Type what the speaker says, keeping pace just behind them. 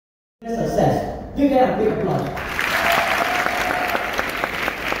Success. Give them a big applause.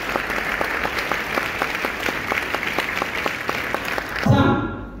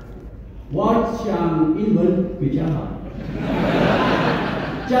 Tôi讲英文比较好。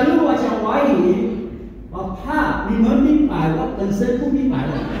假如我讲华语，我怕你们明白，我本身不明白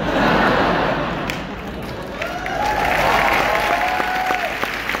的。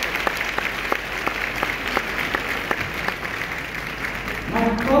My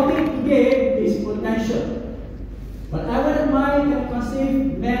topic today is potential. Whatever the mind can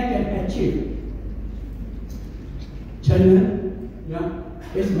conceive, man can achieve. Children, yeah,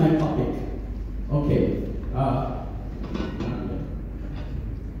 is my topic. Okay.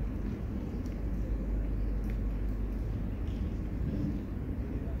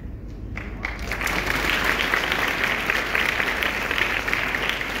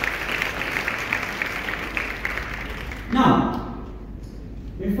 Now,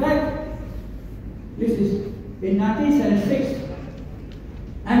 in fact, this is in 1976,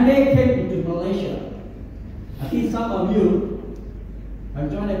 MBA came into Malaysia. I think some of you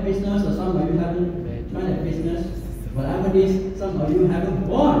have joined a business, or some of you haven't joined a business. Whatever it is, some of you haven't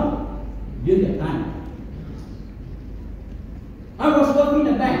born during the time. I was working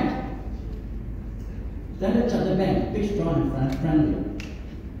in a bank, Standard Chartered Bank, big, strong, and friendly.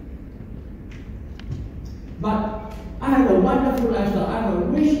 But I have a wonderful lifestyle. I have a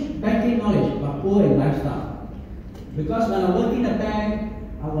rich banking knowledge, but poor in lifestyle. Because when I worked in a bank,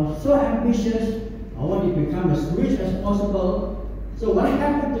 I was so ambitious. I wanted to become as rich as possible. So what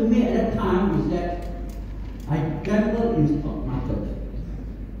happened to me at that time is that I gambled in stock market.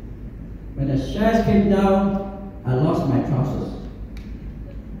 When the shares came down, I lost my trousers.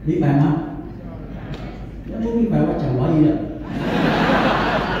 明白吗？你不明白我讲华语了。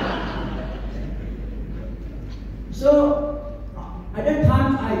So at that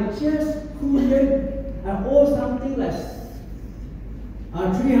time, I just couldn't. I owe something like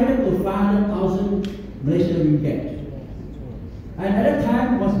 300 to 500,000 Malaysian ringgit. And at that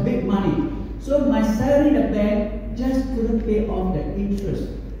time was big money. So my salary in the bank just couldn't pay off the interest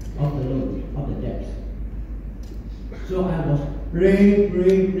of the loan, of the debt. So I was praying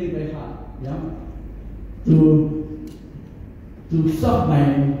very hard, yeah, to solve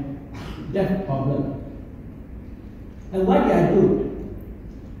my debt problem. And what did I do?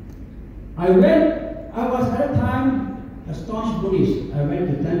 I was at the time a staunch Buddhist. I went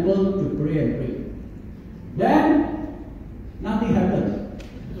to temple to pray and pray. Then nothing happened.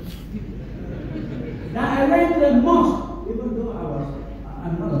 Then I went to the mosque, even though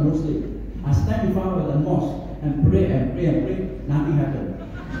I'm not a Muslim. I stand in front of the mosque and pray and pray and pray. Nothing happened.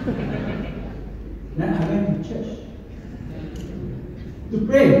 Then I went to church to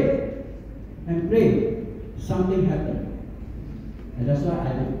pray and pray. Something happened. And that's why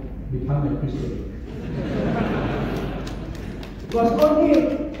I become a Christian. It was only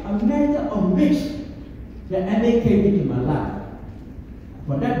a matter of weeks that MA came into my life.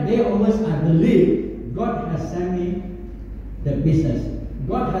 For that day onwards, I believe God has sent me the business.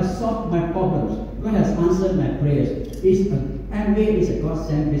 God has solved my problems. God has answered my prayers. MA is a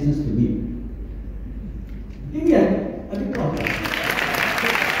God-sent business to me. Give me a big applause.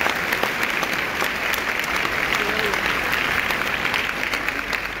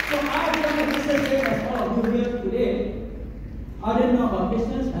 I didn't know about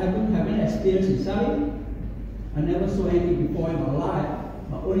business. I haven't had any experience in selling. I never saw anything before in my life.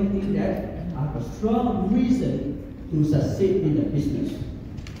 But only thing that I have a strong reason to succeed in the business.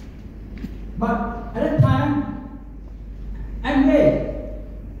 But at that time, MA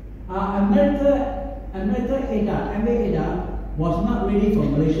was not ready for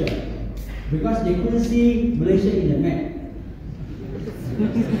Malaysia because they couldn't see Malaysia in the map.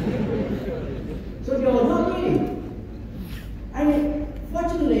 So they were not ready. And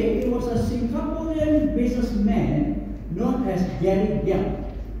fortunately, it was a Singaporean businessman known as Gary Giang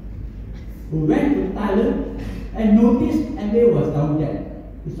who went to Thailand and noticed MBA was down there.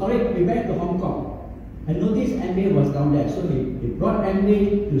 Sorry, he went to Hong Kong and noticed MBA was down there. So he brought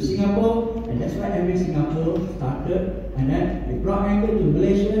MBA to Singapore, and that's why MBA Singapore started. And then he brought MBA to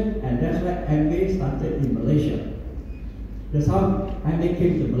Malaysia, and that's why MBA started in Malaysia. That's how MBA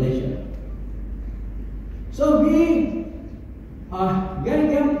came to Malaysia. So Gary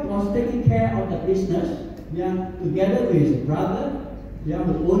Giang was taking care of the business, yeah, together with his brother, yeah,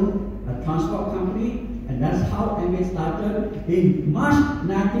 who owned a transport company, and that's how MBA started in March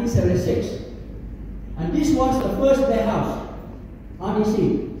 1976. And this was the first warehouse, RDC,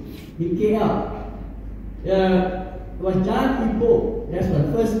 in KL. It was Jalan Ipoh. That's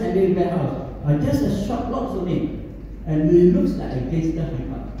the first MBA warehouse. Just a short block from it, and it looks like a gangster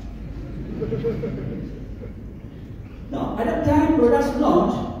hangout. Now, at that time, products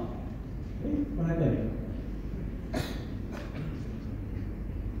launched. What happened?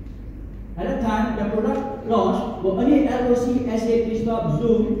 At that time, the product launch were only LOC, SAP, Stop,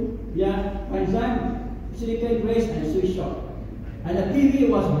 Zoom, Enzyme, Silicon Grace, and Swiss Shop. And the PV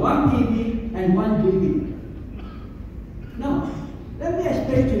was one PV and one DV. Now, let me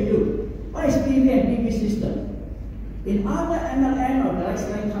explain to you what is PV and DV system. In other MLM or direct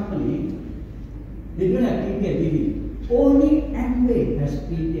selling company, they don't have PV and DV. Only Amway has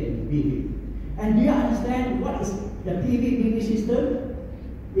PV and DV. And do you understand what is the PV DV system?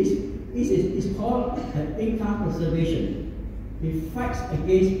 It's called an income preservation. It fights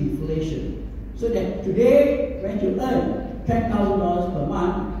against inflation. So that today, when you earn $10,000 per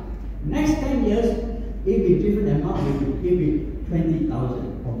month, next 10 years, it will be different amount, it will be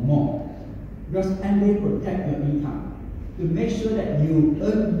 20,000 or more. Because Amway protect your income to make sure that you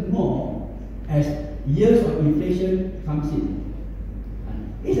earn more as years of inflation comes in.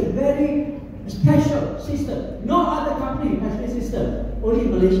 It's a very special system. No other company has this system. Only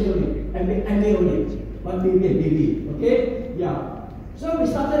Malaysia only. Amway only. One PV and DV. Okay? Yeah. So we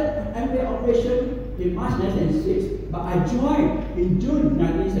started Amway operation in March 1996, but I joined in June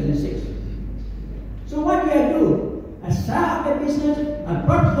 1976. So what did I do? I started up the business. I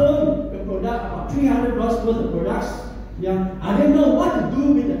brought home the product, about $300 worth of products. Yeah. I didn't know what to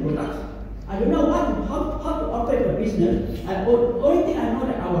do with the products. I don't know how to operate the business. The only thing I know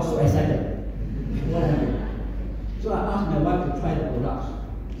that I was so excited. What happened? So I asked my wife to try the products.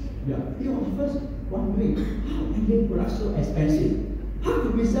 Yeah. He was the first one doing. How Amway products so expensive? How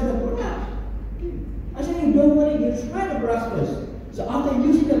could we sell the product? I said, don't worry, you try the products first. So after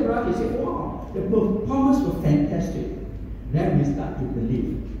using the product, he said, wow, the performance was fantastic. Then we start to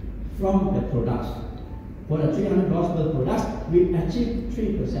believe from the products. For the $300 per products, we achieved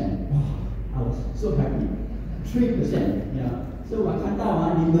 3%. Wow, I was so happy. 3%. Yeah. So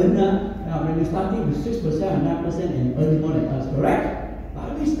when you started with 6% or 9% and earning more than us, correct?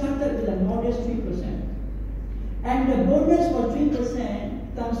 But we started with a modest 3%. And the bonus was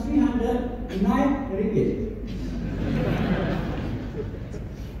 3% times 309 ringgit.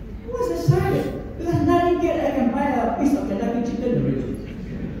 I was excited because 9 ringgit I can buy a piece of Kentucky chicken already.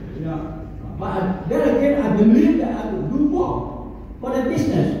 Yeah. But then again, I believe that I would do more for the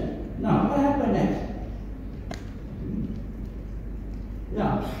business. Now, what happened next?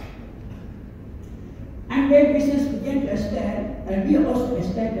 Yeah. Amway business began to expand, and we also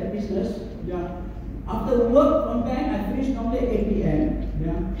expand the business. Yeah. After work from bank, I finish normally at 8 p.m.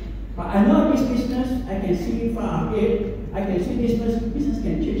 Yeah. But I know this business, I can see far ahead. I can see this business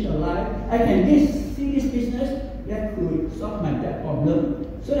can change your life. I can see this business that could solve my debt problem.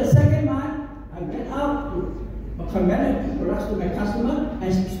 So the second month, I went out to recommend products to my customer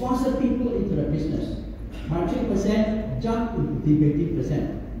and sponsor people into the business. My 3% jumped to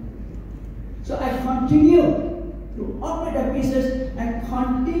 15%. So I continue to operate the business and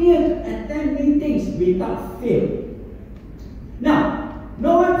continue to attend meetings without fail. Now,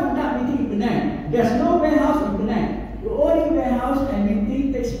 no one conduct meeting in Penang. There's no warehouse in Penang. The only warehouse and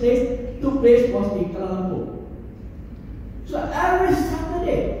meeting took place was in Kuala Lumpur. So every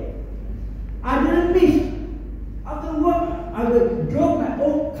Saturday, I didn't miss. After work, I would drive my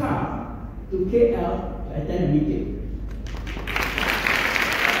own car to KL to attend a meeting.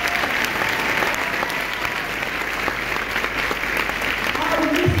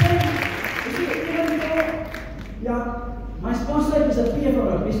 My sponsor disappeared from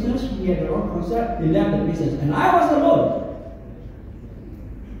our business. He had the wrong concept. He left the business, and I was alone.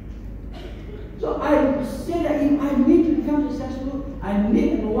 So I say that if I need to become successful, I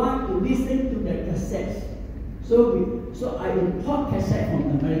need, number one, to listen to the cassettes. So I import cassette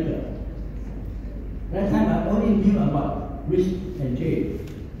from America. That time I only knew about Rich and Jay,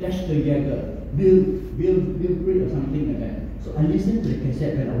 Dexter Yeager, Bill Britt or something like that. So I listened to the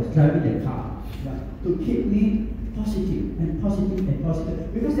cassette when I was driving the car, to keep me positive and positive and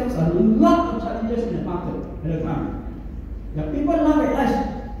positive. Because there was a lot of challenges in the market at the time. People laugh at us.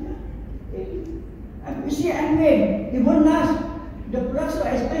 You see Amway, it won't last. The products are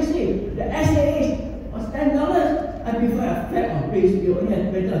expensive. The SAA was $10. I prefer a flat or base. You only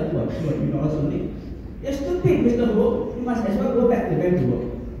have better $2 only. You're stupid, Mr. Ho. You must as well go back to them to work.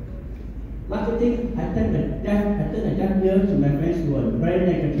 Marketing, I turned a deaf ear to my friends who were very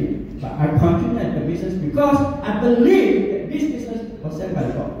negative. But I continued the business because I believe that this business was sent by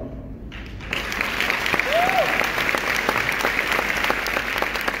God.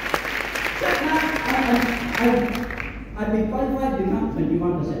 I've been qualified to become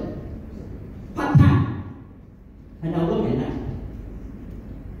 21%. Part-time. And I work at night.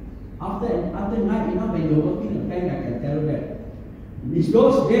 After night, when you're working in a bank, I can tell you that. In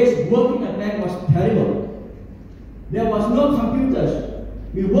those days, working in a bank was terrible. There was no computers.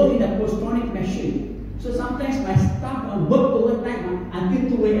 We worked in a posttronic machine. So sometimes my staff work overtime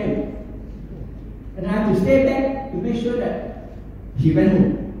until 2 a.m. And I have to stay back to make sure that he went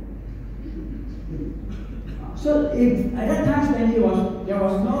home. So if at that time when there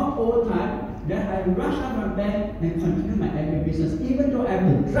was no overtime, then I rush out from bank and continue my admin business, even though I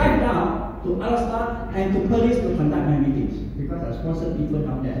have to drive down to Alstar and to police to conduct my meetings, because I sponsor people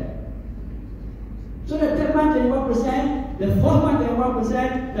down there. So the third month 21%, the fourth month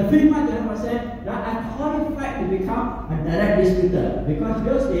 21%, the fifth month 21%, that I qualified to become a direct distributor, because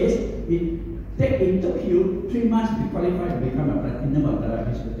those days it took you 3 months to qualify to become a platinum or direct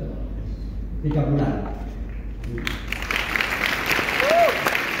distributor. 3 bulan.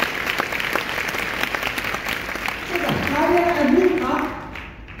 So the higher I move up,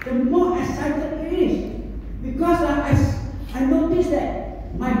 the more excited it is. Because I noticed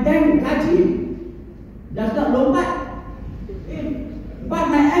that my bank gaji does not lompat. But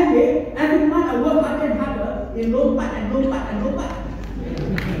my MBA, every month I work harder and harder in lompat and lompat and lompat.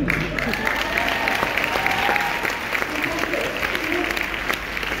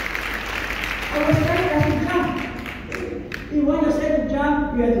 I was ready to jump. If you want yourself to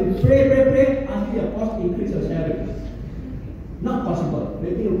jump, you have to pray until your boss increase your salary. Not possible.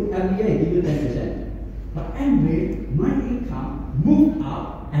 Maybe every year give you 10%. But anyway, my income moved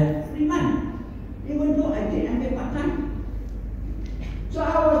up every month, even though I did MBA part-time. So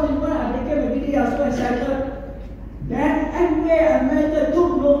I was in one, I became a video, I was so excited. Then MBA America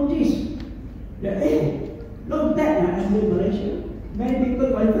took notice that, hey, look back at MBA Malaysia. Many people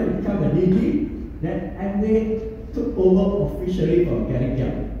qualified to become a DG. Then MBA took over officially from Gary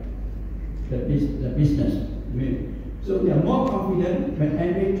Young, the business. So we are more confident when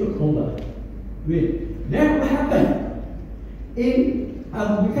MBA took over. Then what happened? In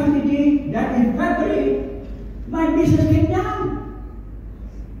become DG, then in February, my business came down.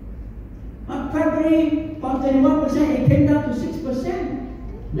 On February, from 21%, it came down to 6%.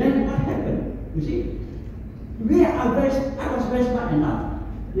 Then what happened? You see? I was very smart enough,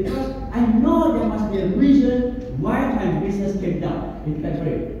 because I know there must be a reason why my business came down in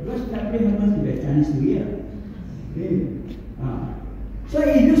February. Because February happens to be a Chinese New Year. So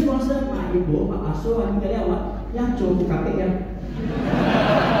if you sponsor my ibu, Pak Aso, yang cukup kakek ya.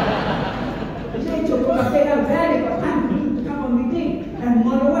 Saya cukup kakek ya, very got time to come on meeting. And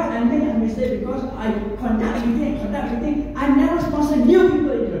moreover, I made a mistake because I conduct meeting. I never sponsor new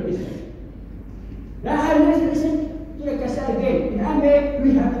people into the business. Then I listen to the cassette again. In MBA,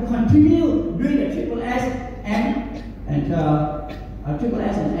 we have to continue doing the triple S and triple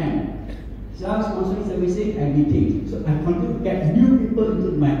S and M. Sales, sponsoring, servicing, and meeting. So I continue to get new people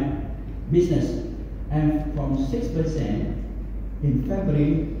into my business. And from 6% in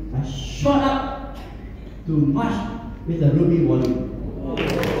February, I shot up to March with a Ruby volume.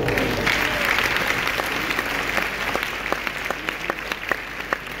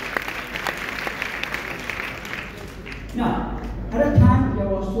 Now, at that time, there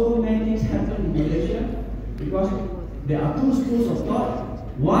were so many things happening in Malaysia, because there are 2 schools of thought.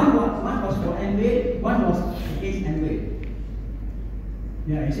 One was for MBA, one was against MBA.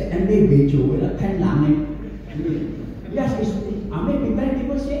 Yeah, he said MBA bejo, like 10 lang. Yes, many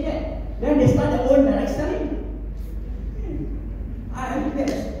people say that. Then they start their own direct selling.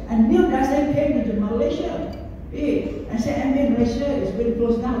 And new direct came into Malaysia. And said MBA Malaysia is very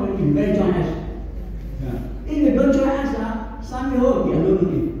close now, when you better join us. If you don't join us, some year old, be alone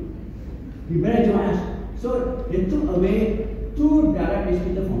with you. You better join us. So they took away 2 direct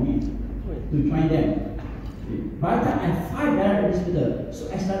distributors from me to join them. By the time I 5 direct distributors,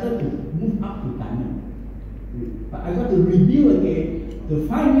 so I started to move up to diamond. But I got to review again to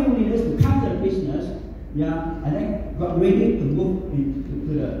find new leaders to come to the business, and then got ready to move to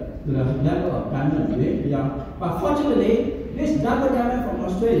the level of diamond. But fortunately, this double diamond from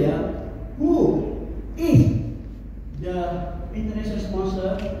Australia, who is the international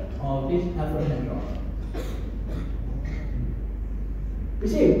sponsor of this Alfred Handrock. You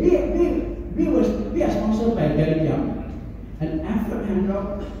see, we are sponsored by Gary Young, and Alfred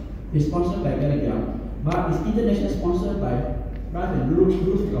Handrock is sponsored by Gary Young, but is international sponsored by Brad and Bruce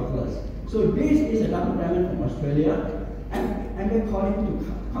Douglas. So this is a double diamond from Australia, and we're calling to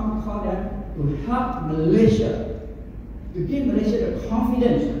call them to help Malaysia, to give Malaysia the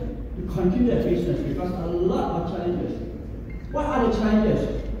confidence to continue their business, because a lot of challenges. What are the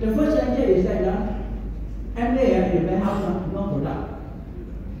challenges? The first challenge is that MBA in the warehouse no product.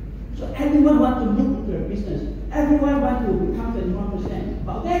 So everyone wants to move into the business. Everyone wants to become 21%.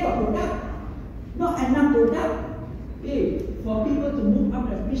 But where got product? Not enough product for people to move up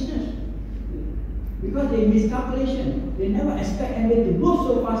their business. Because they miscalculation. They never expect Amway to move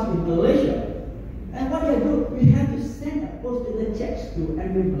so fast in Malaysia. And what they do, we have to send a postal checks to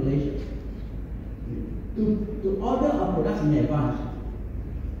Amway Malaysia to order our products in advance.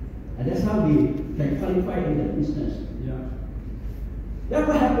 And that's how we can qualify in the business. Then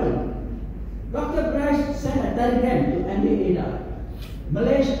what happened? Dr. Bryce sent a telegram to Amway Ada.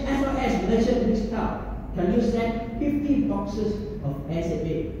 Malaysia, SOS, Malaysia Big Staff, can you send 50 boxes of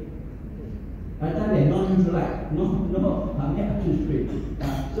SAA? By the time they non-select, I'm not too strict.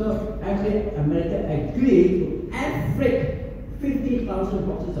 So actually, America agreed to average 50,000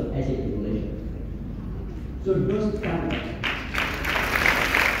 boxes of SAA in Malaysia. So those kind of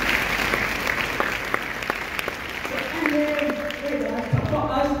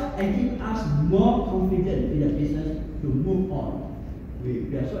support us and give us more confidence in the business to move on.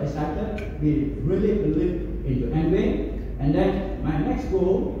 We are so excited. We really believe into Amway. And then my next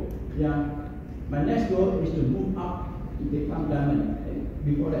goal is to move up to become diamond.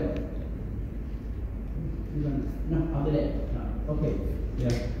 Before that, no, after that, no. Okay,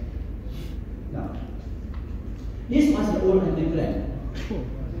 yeah. Now, this was the old Amway plan.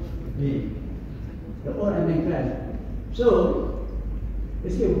 The old Amway plan. So, you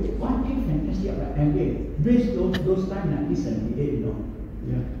see, one thing fantastic about Amway, during those times, 1978, you know,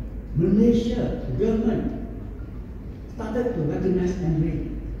 Malaysia government started to recognize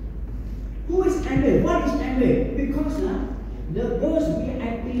Amway. Who is Amway? What is Amway? Because those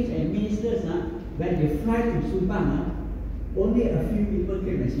VIPs and ministers, when they fly to Subang, only a few people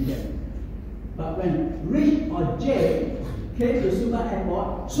came and see them. But when Rich or Jay came to Subang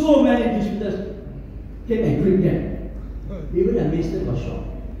Airport, so many distributors came and greet them. Even the minister was shocked.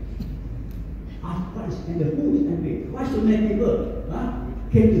 What is Amway? Who is Amway? Why so many people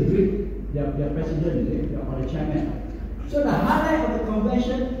came to greet their president or the chairman? So the highlight of the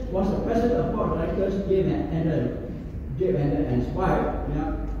convention was the president of board of directors, Jay Vander and his wife.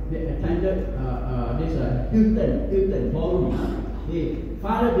 They attended this Hilton ballroom. The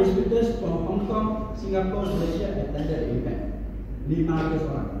father distributors from Hong Kong, Singapore, Malaysia attended the event. 500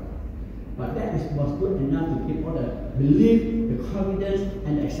 orang. But that was good enough to give all the belief, the confidence,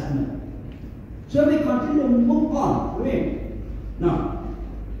 and the excitement. So we continue to move on. Now,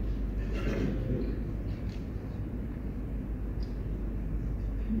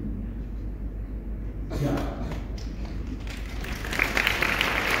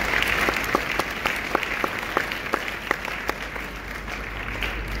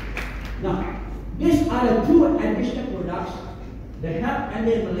 Now, these are the two additional products that help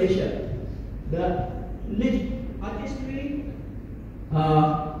Amway Malaysia. The artistry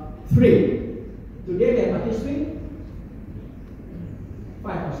 3. Today we have artistry 5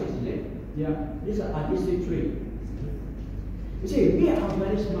 or 6, is it? Yeah, these are artistry 3. You see, we are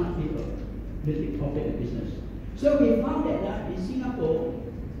very smart people, building profit and business. So we found that in Singapore,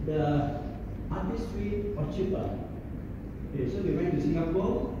 the artistry was cheaper. Okay, so we went to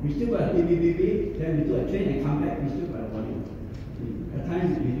Singapore, we still got a BBB, then we took a train and come back, we still got a volume. At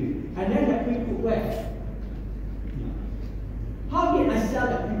times we do. And then the pre-cookwear. How did I sell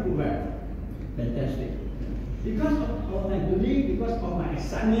the pre-cookwear? Fantastic. Because of my belief, because of my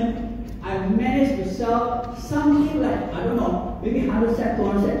excitement, I managed to sell something like, I don't know, maybe 100 sets,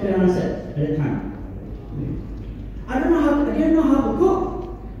 200 sets, 300 sets at the time. I didn't know how to cook.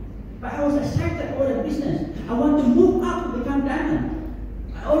 But I was excited about the business. I want to move up to become diamond.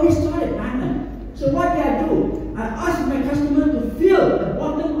 I always started diamond. So what did I do? I asked my customer to fill the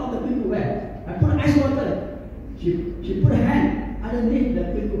bottom of the pre-cookwear. I put ice water. She put her hand underneath the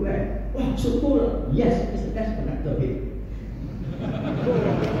pre-cookwear. Oh, so cool. Yes, it's the best conductor here.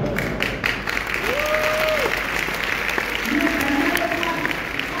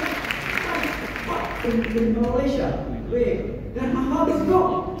 in Malaysia. Then how does it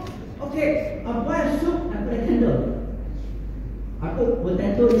go? Okay, I buy a soup, I put a candle. I put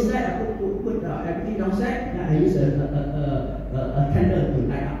potato inside, I put everything downside, then I use a candle to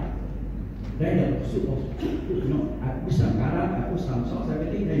light up. Then the soup was good, I put some garam, I put some sauce,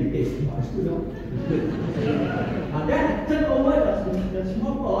 everything, then you taste. Oh, it's good, it's good. Then I turn over the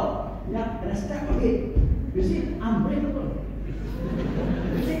small pot, and I step on it. You see, unbreakable.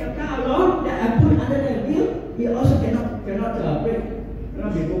 You take a car along, then I put under the wheel, it also cannot break,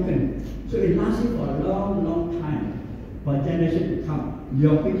 cannot be broken. So it lasts you for a long, long time. For generation to come,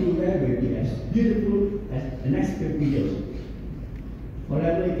 your pre-cookwear will be as beautiful as the next 50 years.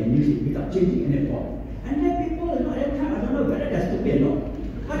 Forever you can use it without changing any pot. And then people, at that time, I don't know whether they're stupid or not,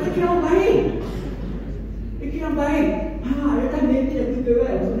 but they keep on buying. They keep on buying. at the time maybe the two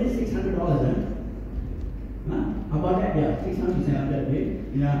paper was only $600. About that, yeah, 600, 700,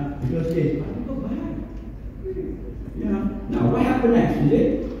 in those days, but people buy. Now what happened next, is it?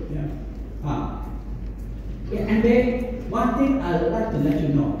 And then one thing I would like to let you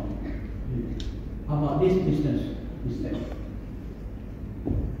know about this business is that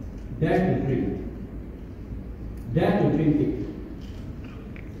dare to dream. Dare to dream big.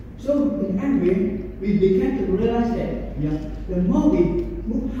 So in Amway, we began to realize that the more we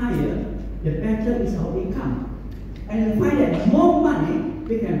move higher, the better is our income. And we find that more money,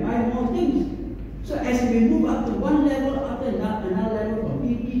 we can buy more things. So as we move up to one level after another level, from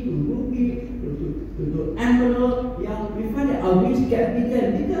BP to rupee to envelope, we find that our wings get bigger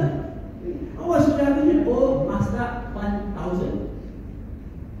and bigger. I was driving an old Mazda 1000.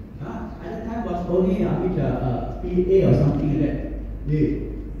 At the time was only with PA or something like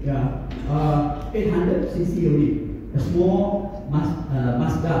that. 800cc only, a small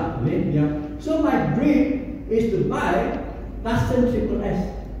Mazda. So my dream is to buy Custom Triple S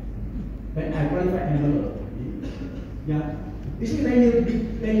when I qualified envelope. You see,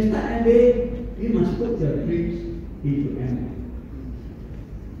 when you start Amway, you must put your dreams into Amway.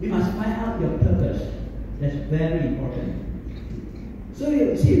 You must find out your purpose. That's very important. So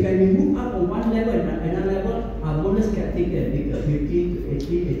you see, when we move up on one level and another level, our bonus get bigger and bigger. 15 to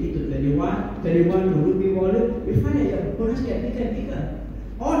 18, 18 to 21, 21 to rupee wallet. We find that your bonus get bigger and bigger.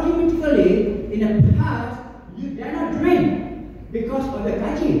 Automatically, in the past, you dare not dream because of the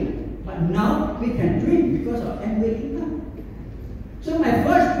gaji. But now we can dream because of Amway income. So my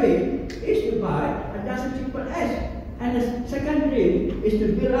first dream is to buy a dozen Triple S. And the second dream is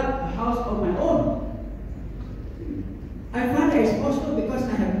to build up a house of my own. I find that it's possible because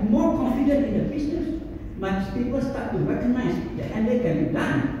I have more confidence in the business. My people start to recognize that Amway can be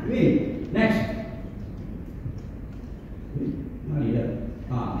done. Really. Next.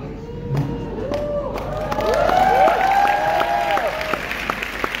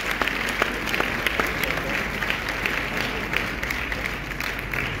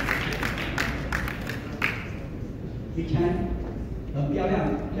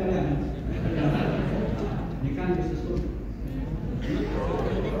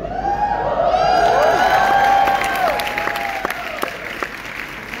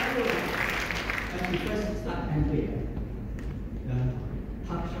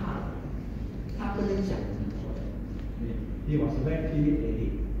 He was a very timid lady.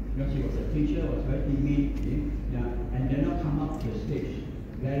 She was a teacher, was very timid, and did not come up to the stage.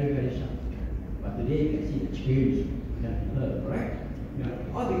 Very, very shy. But today you can see the change in her, correct?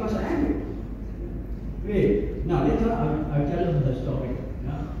 All because of Amway. Wait, now later I'll tell you her story.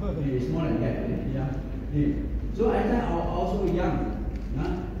 It's more than that. So at that time I was also young,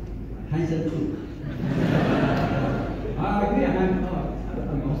 handsome too. I agree, I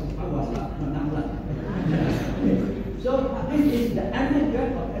was not. So this is the Amway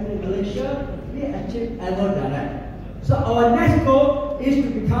grant of Amway Malaysia. We achieved Ever Direct. So our next goal is to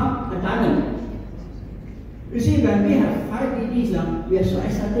become a diamond. You see, when we have 5 DDs, we are so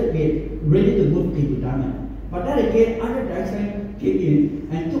excited, we're ready to move into diamond. But then again, other direction came in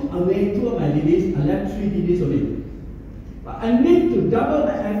and took away 2 of my DDs and left 3 DDs only. But I need to double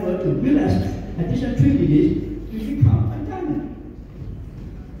my effort to build an additional 3 DDs to become a diamond.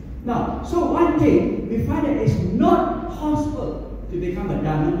 Now, so one thing, we find that it's not possible to become a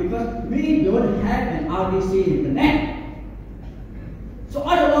diamond because we don't have an RDC internet. So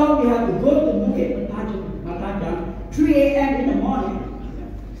all along we have to go to Bukit Matadang 3 a.m. in the morning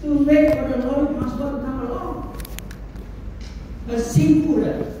to wait for the lorry transport to come along. A simple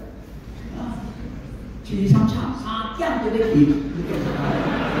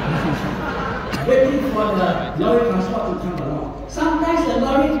waiting for the lorry transport to come along. Sometimes the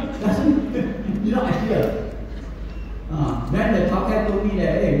lorry doesn't, appear. Then the talker told me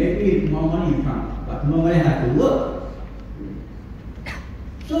that, hey, maybe more money will come, but more money have to work.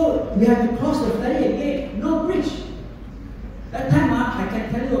 So we have to cross the ferry again, no bridge. That time I can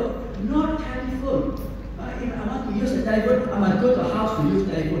tell you, no telephone. If I want to use the telephone, I must go to a house to use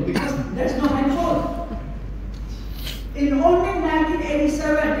the telephone because there's no handphone. In only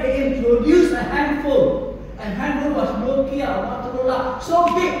 1987, they introduced a handphone. And handphone was Nokia or Motorola, so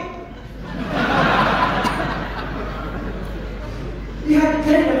big. You had to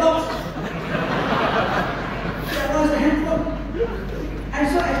carry the box. That was the handphone. And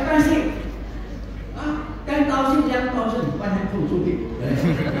so expensive. 10,000, 11,000, one handphone, so big.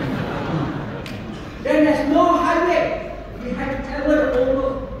 Then there's no highway. We had to travel the old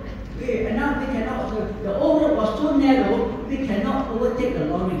road. And now we cannot, the old road was so narrow, we cannot overtake the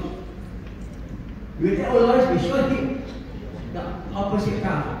lorries. With the old lorries, we should hit.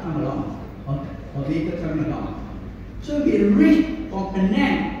 come along, or vehicle coming along. So we reach from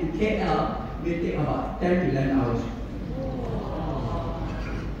Penang to KL, we take about 10 to 11 hours.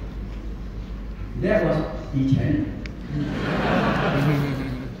 That was each.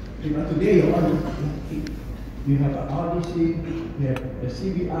 Today you have an RDC, you have the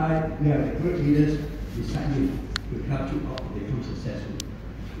CBI, you have the great leaders beside you to help you out to become successful.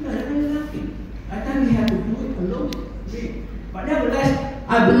 That's very lucky. I think we have to do it alone. But nevertheless,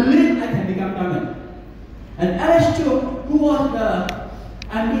 I believe I can become government. And Alex Chu, who was the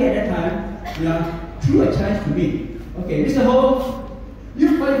MD at that time, threw a challenge to me. Okay, Mr. Ho,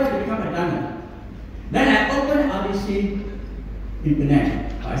 you qualify to become a diamond. Then I opened RDC in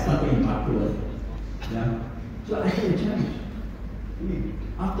Penang. I started in Marcos. So I took a challenge.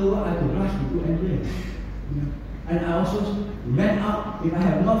 Afterward, I could rush to do MBA. And I also went out. If I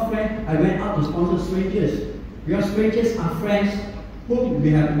have no friend, I went out to sponsor strangers. Because strangers are friends whom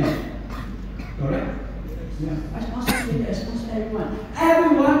we have met. Correct? I sponsor strangers, I sponsor everyone.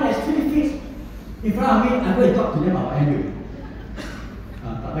 Everyone that's 3 feet in front of me, I'm going to talk to them about MBA.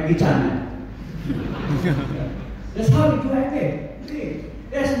 Tak bagi chance. That's how we do MBA.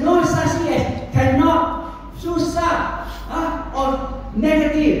 There's no such thing as cannot, susah, or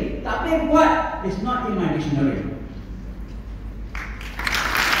negative. Tak boleh buat. It's not in my dictionary.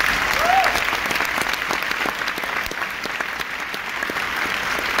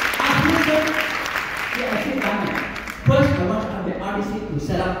 First, I want the RDC to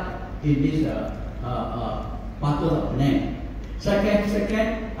set up in this part of Penang.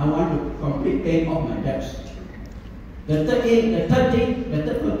 Second, I want to complete paying off my debts. The third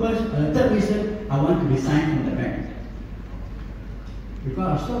purpose, the third reason, I want to resign from the bank.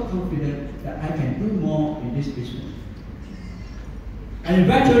 Because I'm so confident that I can do more in this business. And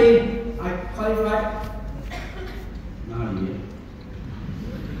eventually, I qualified.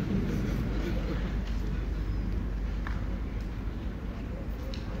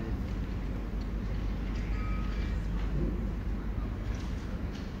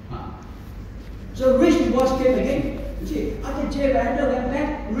 So rich rewards came again. You see, after Jay Randall went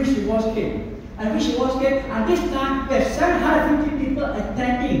back, rich rewards came. And rich rewards came, and this time we have 750 people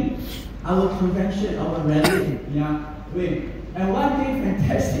attending our convention, our rally. And one thing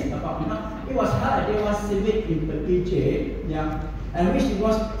fantastic about, it was held at Dewan Civic in PJ, and rich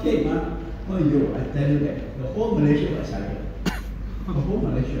rewards came, I tell you that, the whole Malaysia was excited. The whole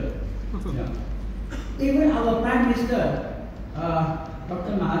Malaysia. Even our Prime Minister,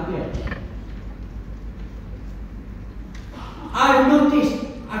 Dr. Mahathir, I noticed,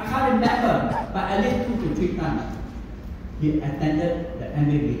 I can't remember, but at least 2 to 3 times, he attended the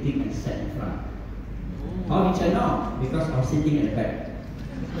MBA meeting and sat in front. How did I know? Because I was sitting at the back.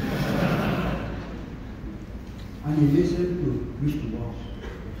 And he listened to Rich rewards.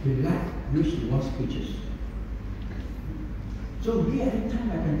 He liked Rich rewards speeches. So we at the time,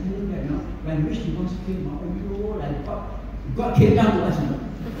 I can tell you that, when Rich rewards came out, God came down to us.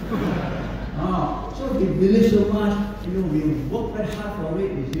 So we believe so much, we work very hard for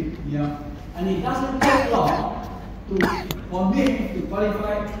it, you see. And it doesn't take long for me to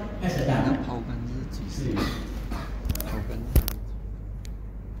qualify as a diamond.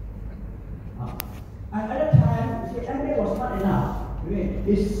 And at that time, you see, MBA was not enough.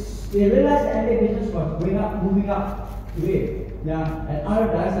 They realized the MBA business was going up, moving up. And other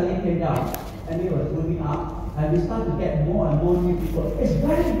guys suddenly came down. MBA was moving up. And we start to get more and more new people. It's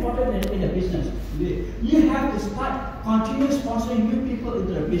very important in the business. You have to start continuing sponsoring new people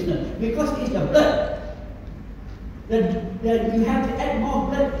into the business because it's the blood. That you have to add more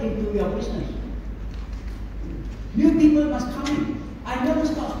blood into your business. New people must come in. I never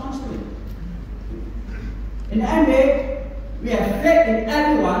stop sponsoring. In the MBA, we have faith in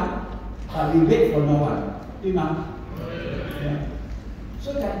everyone, but we wait for no one.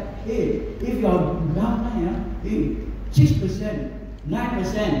 So that, if you're down 6%,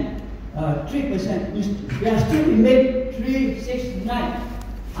 9%, 3%, we are still we make 3, 6, 9.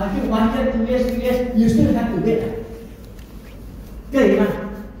 Until 1 year, 2 years, 3 years, you still have to wait. We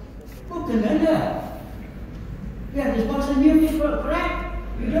have to sponsor new people, correct?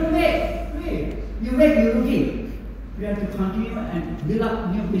 You don't wait. You wait, you looking. We have to continue and build up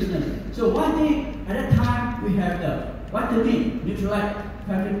new business. So one thing at a time, we have the vitamin, Nutralite,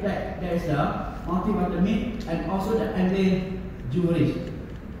 Fabric Tech, there is the multivitamin and also the MBA jewelries,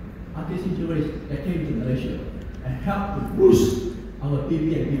 artisan jewelries that came to Malaysia and helped to boost our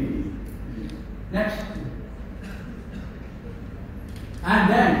PB and BB. Next. And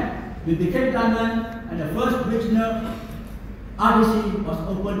then we became diamond, and the first regional RDC was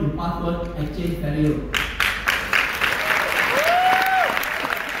opened in Pathward Exchange Ferry Road.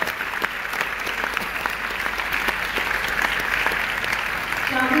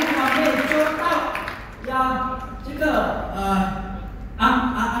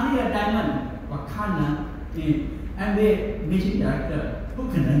 Amway Managing Director, 不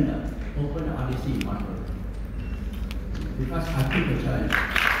可能的 open the RDC in one word. Because I took the challenge.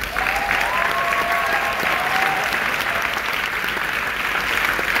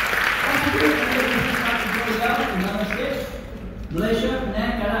 Malaysia,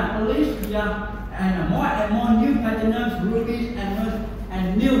 Penang, Kelang, Police, and more new platinums, rubies,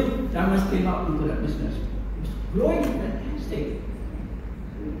 and new diamonds came out into that business. It's growing fantastic.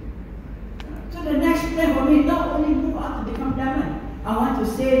 So the next step for me, not only move out to become diamond, I want to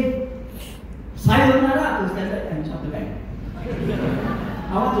say sayonara to Standard and Chartered Bank.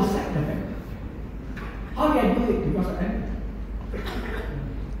 I want to sack the bank. How can I do it? Because I'm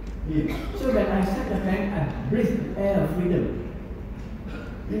so when I sack the bank, I breathe the air of freedom.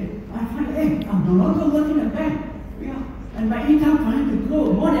 I find, hey, I'm no longer working in a bank. And my income continues to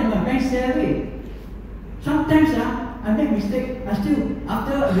grow more than my bank salary. Sometimes I make mistakes. I still,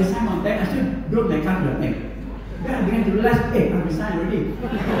 after I resign from bank, I still drove my car to the bank. Then I began to realize, hey, I resigned already.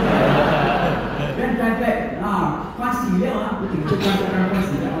 Then drive back, once you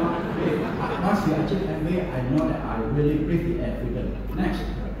achieve that way, I know that I really breathe the air freedom. Next.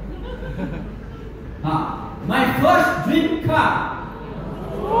 My first dream car.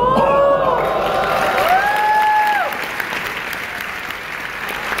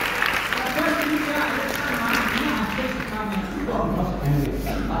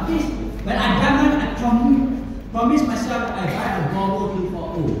 When I diamond, I promised myself I buy a Volvo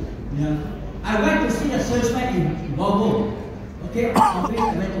 240. I went to see the salesman in Volvo. Okay, I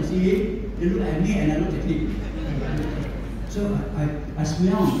went to see him. He looked at me and I looked at him. So I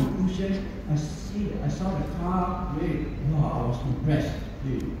smelled the cushion. I saw the car. Wow, I was impressed.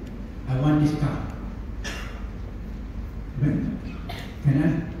 I want this car. When can I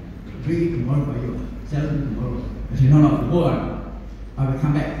bring it tomorrow for you? Sell it tomorrow. I said, no, go on. I will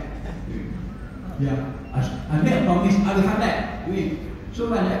come back. I made a promise, I will come back. So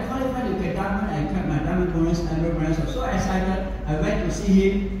when I qualified to get diamond, I got my diamond bonus, annual bonus. I was so excited, I went to see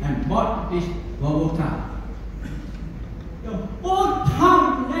him and bought this Volvo car. All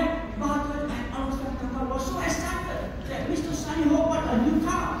time, I was so excited that Mr. Sunny Ho bought a new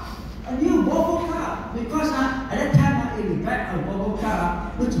car, a new Volvo car. Because at that time, if you buy a Volvo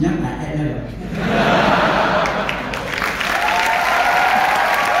car, which is not like that.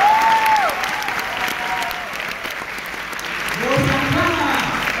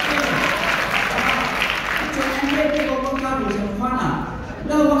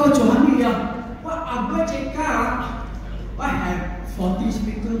 I have 40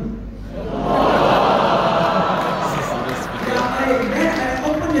 speakers. I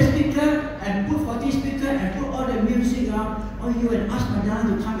open the speaker and put 40 speakers and put all the music on. You and ask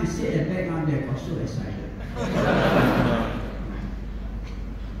Madonna to come and sit at the background there. I was so excited.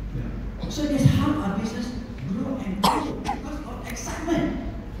 So that's how our business grew and grew because of excitement.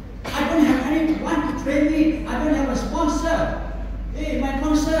 I don't have anyone to train me. I don't have a sponsor. My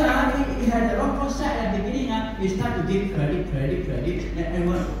sponsor, he had the wrong concept at the beginning. He started to give credit. Then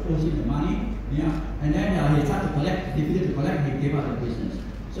everyone owes him the money. And then he started to collect, difficult to collect, he gave up the business.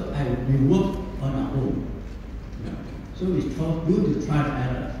 So we worked on our own. So it's called good to try the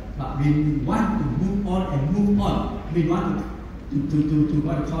error. But we want to move on and move on. We want to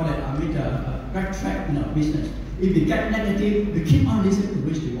what we call that, backtrack in our business. If we get negative, we keep on listening to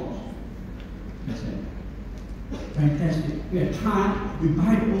Rich DeVos. That's it. Fantastic. We have time, we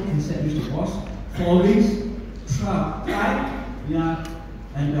buy the old cassette Rich DeVos, Follings, Pride,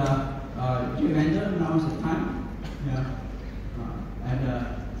 and Jim Randall, now is the time, and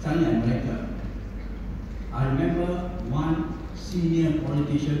Sunny and Malacca. I remember one senior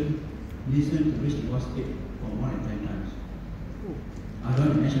politician listened to Rich DeVos tape for more than 10 times. I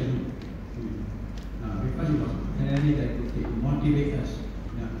don't mention him. Because he was very good to motivate us.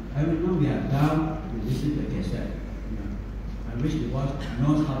 Every time we are down, we listen to the cassette. I wish DeVos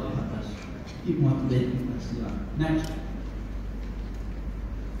knows how to help us. Keep motivating us. Next.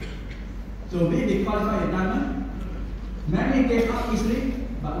 So we qualified a diamond. Many gave up easily,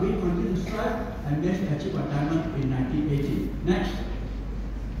 but we continue to strive and managed to achieve a diamond in 1980. Next.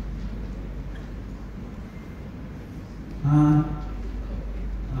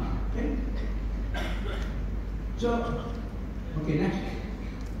 Okay. So, okay, next.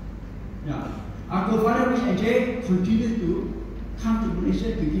 Our co-founder, Rich and Jay, continue to come to Malaysia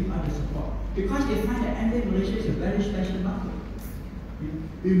to give us the support because they find that Amway Malaysia is a very special market.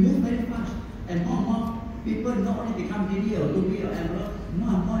 We move very fast, and more people not only become DD or Ruby or Emerald,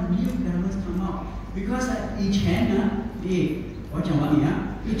 more and more new diamonds come out because each hand, people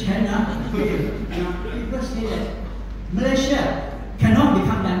say that Malaysia cannot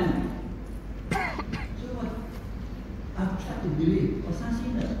become diamond. So what? 我伤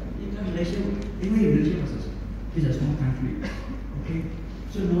心的，因为Malaysia is a small country. Okay,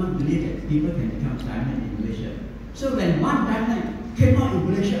 so no one believed that people can become diamond in Malaysia. So when one diamond came out in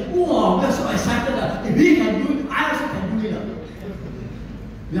Malaysia, wow, we're so excited that if he can do it, I also can do it.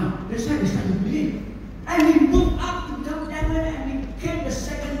 Yeah, that's why we started to believe. And we moved up to become diamond and we became the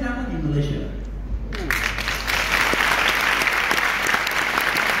second diamond in Malaysia.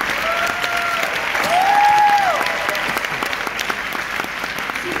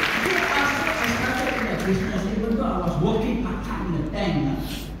 Even though I was working part-time in the tank,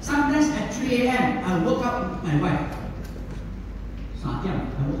 sometimes at 3 a.m. I woke up with my wife. I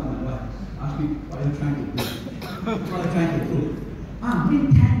woke up my wife. Asked me, what are you trying to do? What are you trying to do? Min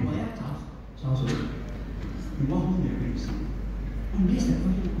tan, what are you doing? You walk home, we are going to see. And this is the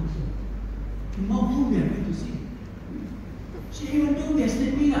question also. You walk home, we are going to see. So even though we are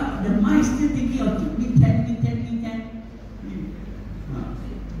sleeping, the mind is still thinking of min tan.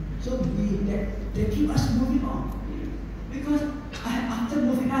 So they keep us moving on. Because after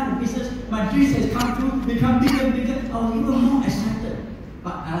moving out of business, my dreams has come true, become bigger and bigger. I was even more excited.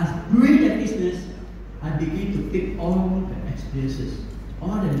 But as doing the business, I begin to pick all the experiences,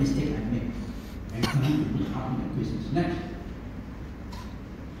 all the mistakes I made, and coming to put up in the business. Next.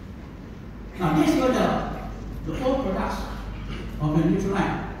 Now this was the old products of the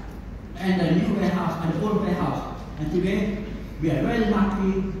Nutrilite and the new warehouse and the old warehouse. And today, we are very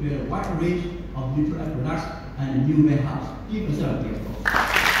lucky, we have a wide range of Nutrilite products and a new warehouse. People are beautiful.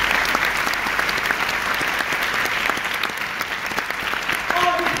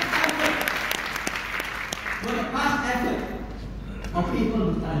 All this effort was the past effort of people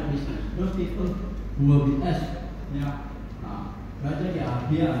who started business. Those people who were with us. Yeah. Whether they are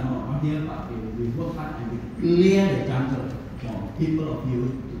here or not here, but we work hard and we clear the jungle for people of you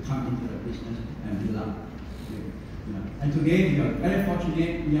to come into the business and build up. And today we are very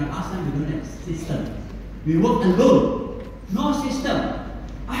fortunate. Last time we don't have system. We work alone, no system.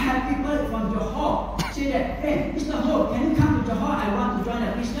 I have people from Johor say that, hey, Mr. Ho, can you come to Johor? I want to join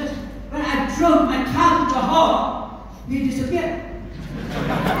a business. When I drove my car to Johor, he disappeared.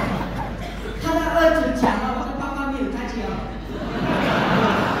 他的儿子讲了，我的爸爸没有开车。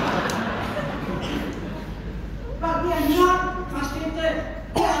But we are not frustrated.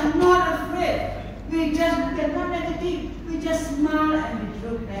 We are not afraid. We are not negative. We just smile and we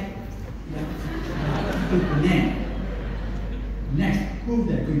drove back. Next, who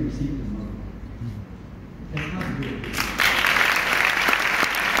they're going to see tomorrow? That's how we do it.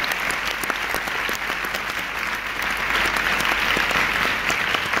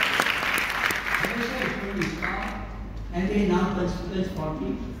 MBA now turns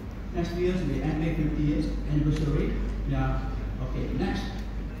 40. Next year will be MBA 50 years anniversary. Yeah. Okay. Next.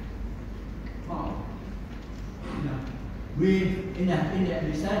 Wow. Yeah. We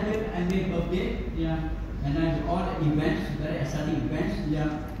celebrate MBA birthday. Yeah. And then all the events, very exciting events. Yeah.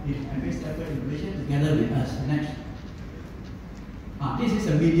 MBA celebrate in Malaysia together with us. Next. This is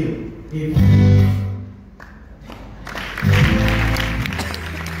a video.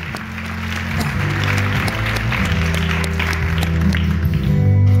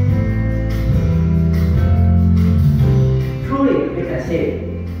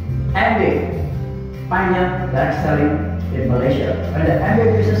 MBA pioneer direct selling in Malaysia. When the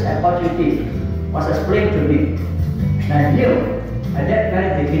MBA business opportunity was explained to me, and I knew at that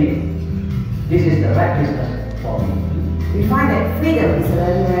very beginning, this is the right business for me. We find that freedom is a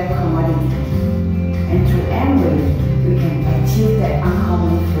very rare commodity, and through Amway, we can achieve that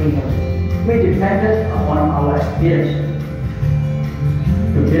uncommon freedom. We depended upon our experience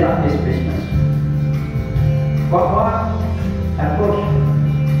to build up this business. God approached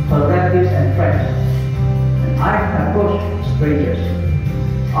for relatives and friends, and I approach strangers.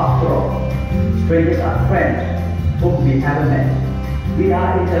 After all, strangers are friends whom we haven't met. We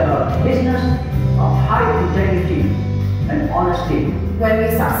are in the business of high integrity and honesty. When we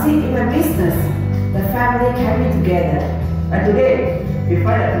succeed in a business, the family can be together. And today, we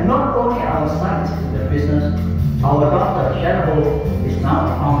find that not only our son is in the business, our daughter Sharon Ho is now a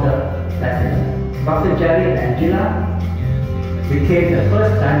founder platinum. Dr. Jerry and Angela became the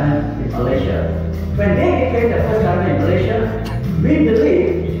first diamond in Malaysia. When they became the first diamond in Malaysia, we believe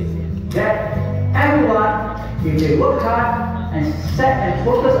that everyone, if they work hard and set and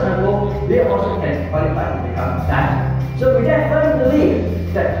focus on a goal, they also can qualify to become diamond. So we just firmly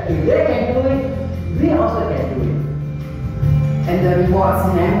believe that if they can do it, we also can do it. And the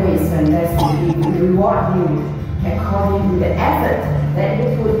rewards in Amway is fantastic. We reward you according to the effort that you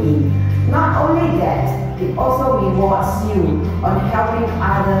put in. Not only that, it also rewards you on helping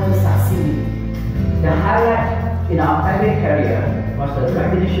others to succeed. The highlight in our MBA career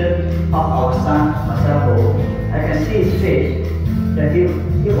picture of our son, Marcelo. I can see his face, that it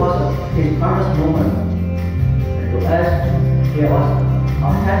was his proudest moment. And to us, it was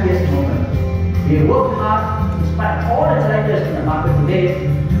our happiest moment. We worked hard despite all the challenges in the market today.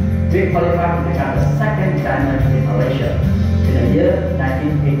 We qualified to become the second diamond in Malaysia in the year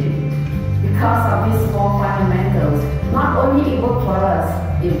 1980. Because of these four fundamentals, not only it worked for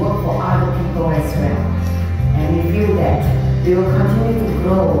us, it worked for other people as well. And we feel that we will continue to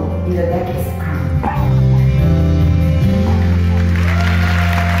grow in the decades to come.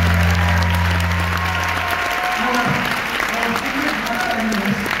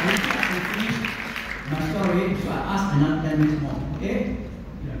 My story, so I ask another 10 minutes more, okay?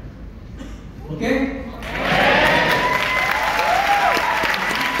 Okay?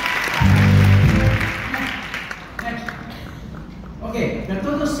 Okay, the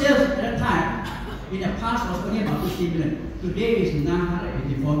total sales at that time in the past was only about 50 million. Today is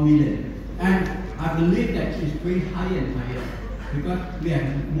 984 million. And I believe that it's going higher and higher because we have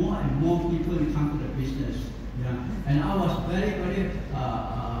more and more people who come to the business. Yeah. And I was very, very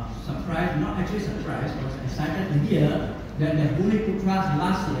surprised, not actually surprised, I was excited to hear that the Bumiputras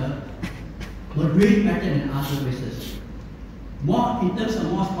last year were doing better than other businesses. More in terms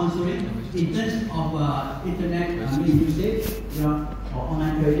of more sponsoring, in terms of internet usage, or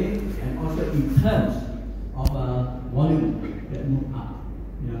online trading, and also in terms of volume that move up.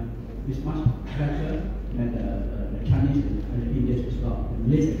 It's much better than the Chinese and the Indians as well. The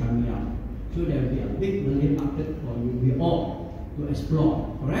Malays are coming out. So there will be a big Malay market for you, we all to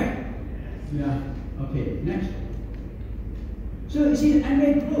explore, correct? Yeah. Okay, next. So you see the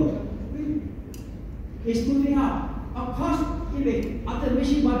MA growth is moving up. Of course, after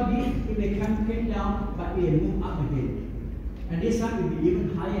wishing what it may come down, but it will move up again. And this time will be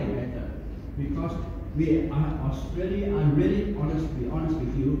even higher and better. Because we are Australia, I'm really honest, to be honest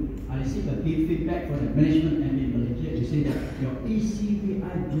with you. I received a big feedback from the management and in Malaysia to say that your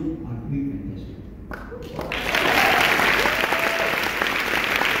ECBI group are doing fantastic.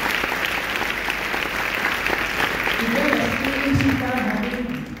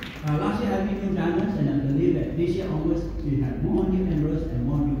 Last year having new diamonds, and I believe that this year onwards we have more new emeralds and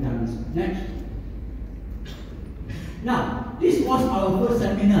more new diamonds. Next. Now, this was our first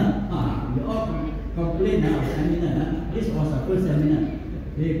seminar. You all complain about seminar. This was our first seminar.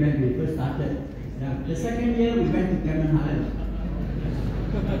 When we first started. The second year we went to Cameron Highlands.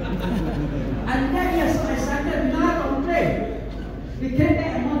 And then we are so excited, we never complain. We came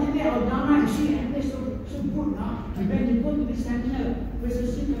back and motivate our Dharma, you see, and they're so good now. And when you go to this seminar, we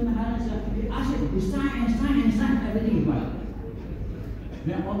sit on the Highlands, we ask you to sign and sign and sign everything you buy.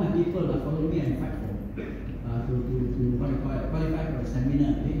 Then all my people follow me and fight for to qualify for a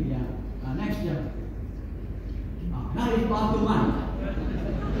seminar. Next year. Now it's part 1.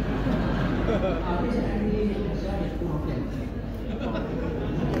 This is actually two of them.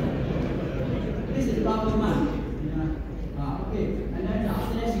 This is part 1. Okay, and then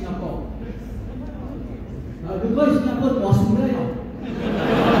after that Singapore. Because Singapore was similar.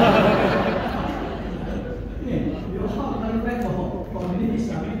 You all qualify for this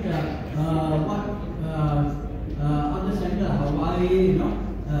other center, Hawaii,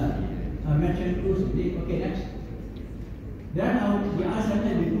 mentioned cruise. Okay, next. Then the other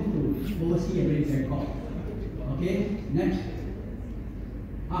center we move to overseas and in Bangkok. Okay, next.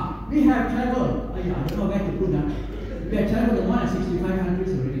 We have traveled. I don't know where to put that. We have traveled to more than 65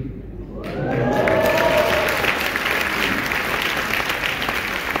 countries already.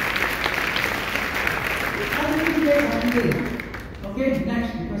 Okay,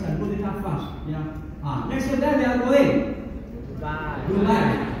 next, because I'm moving up fast. Next year where we are going? Dubai.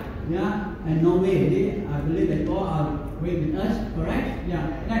 And Norway. I believe that all are going with us, correct?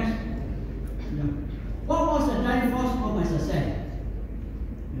 Next. What was the driving force of my success?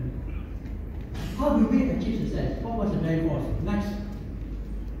 How do we achieve success? What was the driving force? Next.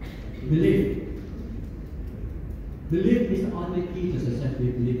 Belief. Belief is the ultimate key to success. We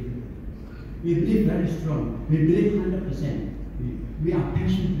believe. We believe very strong. We believe 100%. We are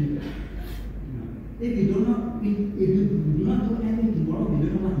passion driven. If you do not do anything tomorrow, we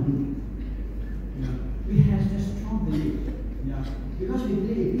don't know what to do. We have a strong belief. Because we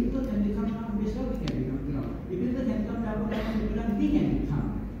believe if people can become strong, we can become strong. If people can become strong, we can become.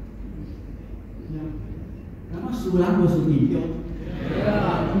 Karena sulang bersuci.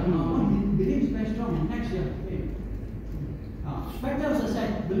 Belief is very strong. Next year. Factor of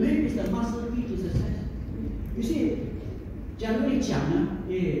success. Belief is the master key to success. You see, generally 讲呢，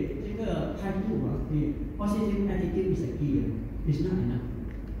这个态度positive attitude is a key. It's not enough.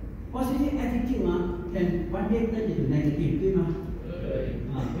 Positive attitude can one day turn into negative, 对吗？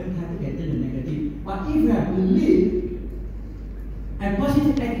 if you have belief and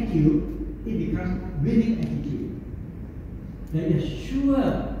positive attitude, it becomes winning attitude. Then you're sure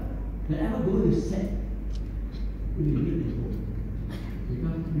whatever goal you set, you will meet the goal.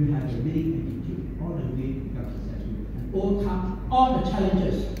 Because you have a winning attitude, all the way becomes successful. And overcome all the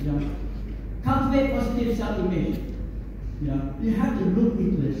challenges. Cultivate positive self-image. You have to look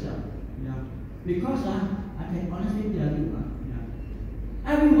into yourself. Because I can honestly tell you,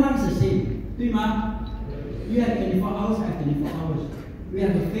 everyone is the same. You have 24 hours, I have 24 hours. We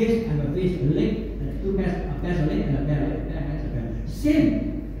have a face, I have a face, a leg, two pairs, a pair of legs, and a pair of legs. Same.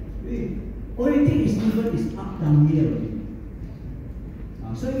 Only thing is different is up, down, here.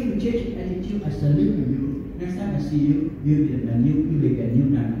 So if you change attitude, I salute to you. Next time I see you, you will get a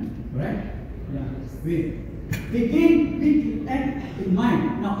new diamond. Correct? We begin with the end in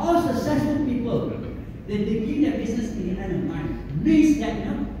mind. Now all successful people, they begin their business in the end in mind. Means that,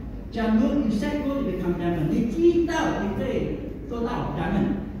 you set goal to become diamond. They keep out, they play, so out, diamond.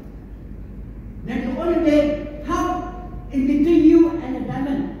 Then the only way, how in between you and the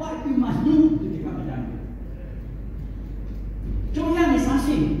diamond, what you must do to become a diamond. 中央你相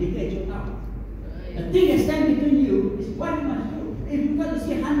信你可以做到。The thing that stands between you is what you must do. If you want to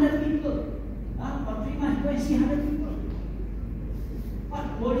see 100 people, for 3 months, go and see 100 people. What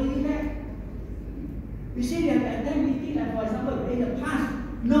holding you back? You see, they have attended meeting, like for example, in the past,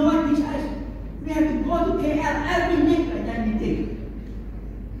 no one teach us. We have to go to KL every week to attend meeting.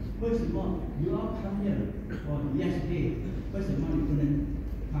 First of all, you all come here for yesterday. First of all, you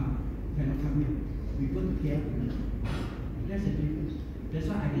cannot come here. We go to KL. That's the difference. That's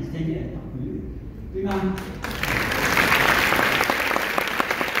why I can stand here and talk to you.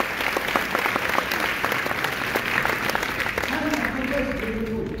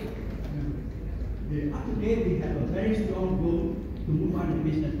 Up to date, we have a very strong goal to move on in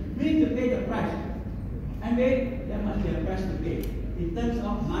business. We need to pay the price. And there must be a price to pay in terms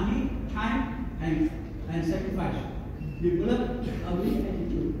of money, time, and sacrifice. Develop a winning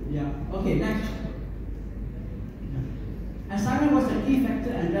attitude. Okay, next. Assignment was a key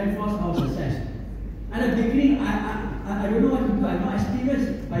factor and reinforced our success. At the beginning, I don't know what to do. I have no experience,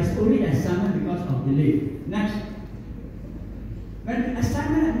 but it's only assignment because of delay. Next. When the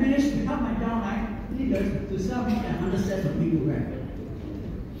assignment, I managed to help my downline leaders to sell more than 100 sets of people wear.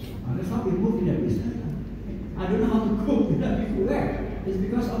 That's how we move in the business. I don't know how to cook without people wear. It's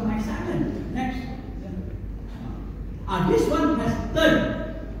because of my assignment. Next. This one has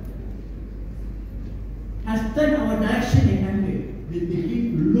turned our direction in Amway. We begin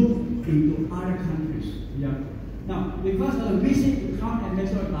to look into other countries. Now, because of the visit to Crown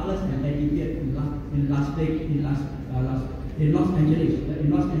Ambassador Dallas and Eddie in Los Angeles,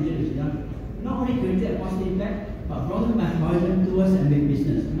 not only created a positive impact, but broadened my horizon towards Amway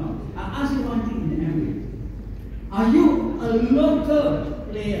business. Now, I ask you one thing in Amway. Are you a local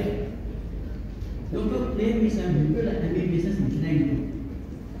player? Local player means you build an Amway business in Chennai.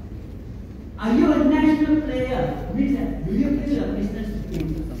 Are you a national player? Means that do you build a business in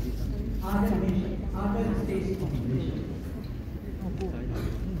other nations, other states of Malaysia?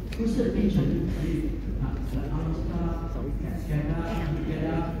 不是变成Alaska, Canada,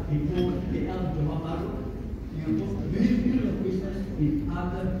 Ipoh, KL, Johor Bahru, Singapore. Do you build a business in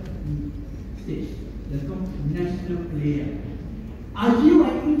other states? That's called national player. Are you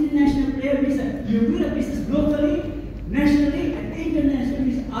an international player? Means that you build a business locally, nationally, and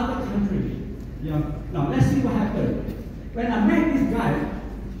internationally with other countries. Now let's see what happened. When I met this guy,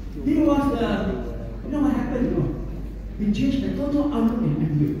 he was you know what happened? He changed the total outlook in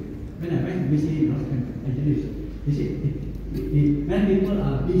Amway. When I went to visit in Los Angeles, he said, many people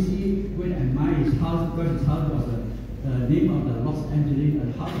are busy when I admire his house because his house was the name of the Los Angeles,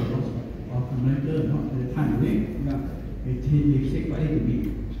 the house of America, not at the time. He said quietly to me,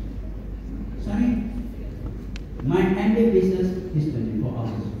 Sonny, my Amway business is 24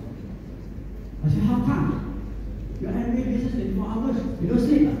 hours. I said, how come? Your Amway business 24 hours, you don't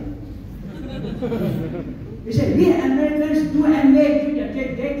sleep. He said, we Americans do Amway during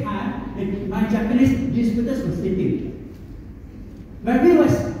the daytime, and my Japanese distributors were sleeping. When we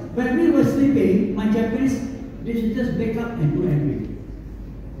were sleeping, my Japanese distributors wake up and do Amway.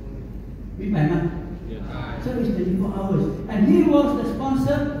 So it's 24 hours. And he was the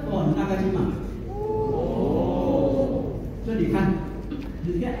sponsor for Nakajima. So you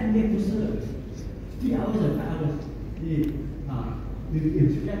get Amway to serve. 3 hours or 5 hours. If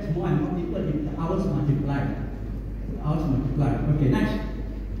you get more and more people, the hours multiply. Okay, next.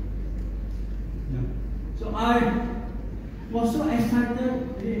 So I was so excited.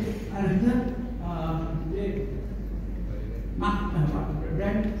 I heard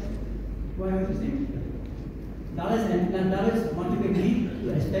Brand What was his name? Dallas motivated me to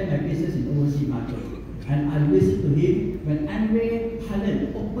expand my business in overseas market. And I listened to him when Andre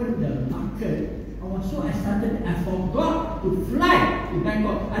Haaland opened the market. I was so excited I forgot to fly to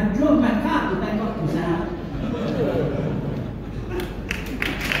Bangkok. I drove my car to Bangkok to sign up.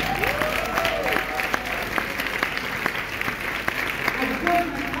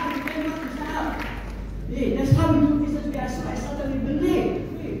 That's how we do business. I started with belief.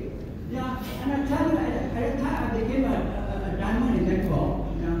 Yeah, and I tell you, at that time I became a diamond in Bangkok.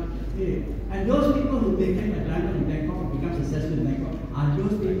 Yeah. And those people who became a diamond in Bangkok or become successful in Bangkok are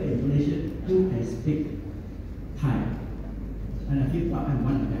those people in Malaysia who can speak Thai. And I feel proud I'm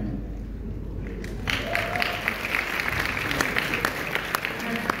one of them.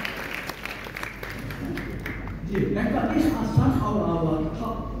 Bangkok, these are some of our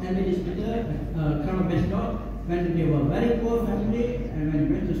top administrators, current ambassadors. When they were very poor family, and when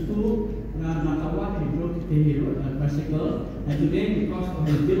they went to school, Nakawa, he rode a bicycle. And today, because of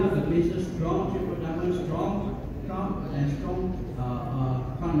his build up the places, strong triple diamond, strong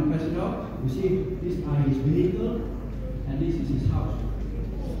current ambassador. You see, these are his vehicle, and this is his house.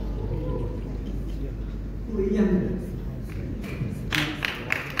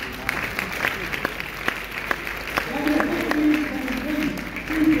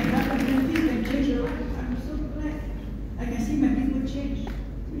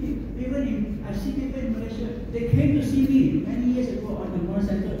 They came to see me many years ago on the Mall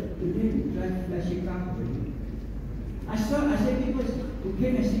Center. Today, drive flashing car. I said people who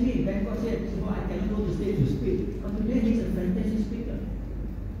came and see me in Bangkok said, I cannot go to stage to speak. But today, he's a fantastic speaker.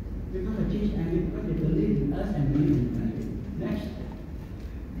 Because I changed Andy, because they believe in us and believe in Andy. Next.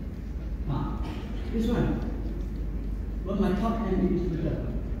 This one. One of my top Andy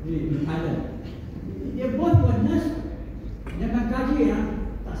speaker in Thailand. They both were nurses. Yang gaji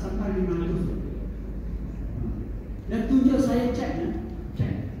tak sampai 500. Dan tunjuk saya cek.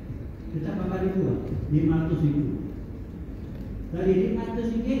 Kita berapa ribu? 500 ribu. Dari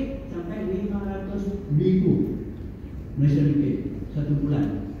 500 ringgit sampai 500 ribu Malaysia ringgit satu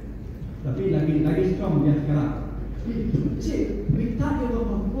bulan. Tapi lagi strong dia sekarang. See, we thought we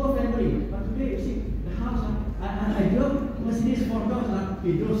were a poor family, but today you see the house. I drove Mercedes 4 doors.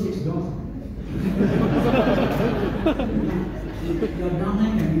 He drove 6 doors. Your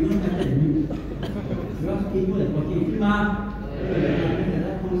downline can be no better than you. Because people are talking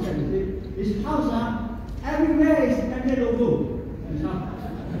his house, everywhere is Andy logo. His house.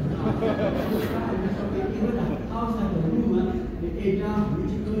 Even the house has a room, the Ada,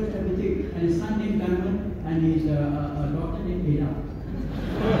 Michigan, everything, and his son named Diamond, and his daughter named Ada.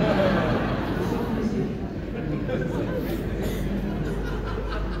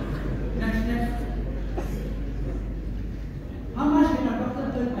 Next. How much can a doctor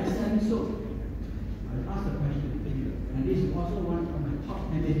earn by selling soap? I'll ask the question. And this is also one of my top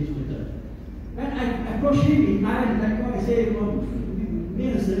MBA tutors. When I approached him in Thailand, Bangkok, I said, well, I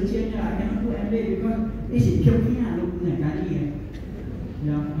cannot do MBA because this is killing me.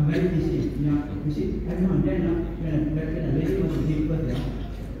 Yeah, I'm very busy. Yeah, you see, every now and then, when a lady wants to give birth,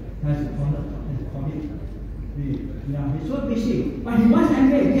 has to call him. Yeah, he's so busy. But he wants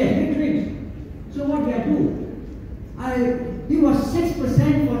MBA, yes, big dreams. So what do I do? He was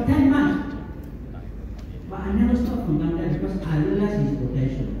 6% for 10 months. But I never stopped from down there because I realized his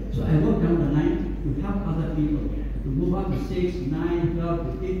potential. So I worked down the line to help other people to move up to 6, 9,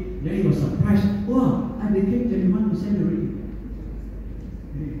 12, 15. Then he was surprised. Wow, I became 21% already.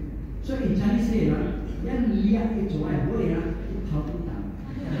 So in Chinese say, yang lihat itu boleh tahu tentang.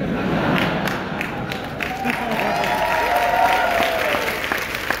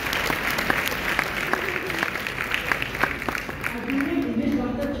 I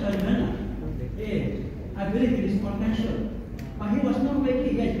believe in his potential. But he was not ready.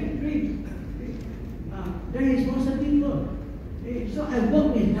 He has big dreams. Then he sponsored people. So I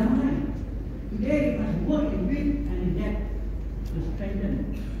work in downline. Today, we must work in big and in depth to strengthen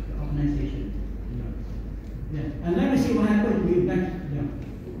the organization. Yeah. And let me see what happened with that. Yeah.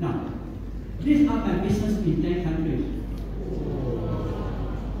 Now, these are my business in 10 countries.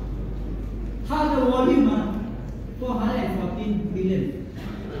 How the volume? 414 billion.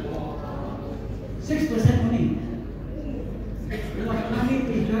 6% only. It was planning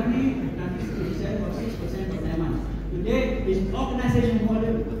in Germany, 1967 or 6% for 10 months. Today, his organization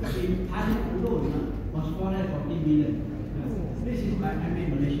volume in Thailand alone was 414 billion. This is my MBA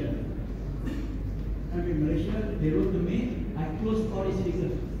Malaysia. MBA Malaysia, they wrote to me, I closed all these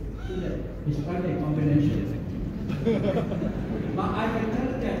figures so that it's private and confidential. But I can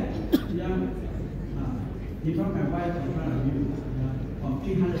tell that, in front of my wife, in front of you, from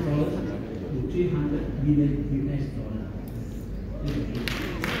 $300. million US dollars.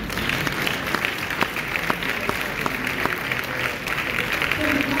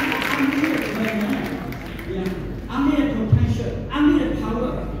 Only the potential, only the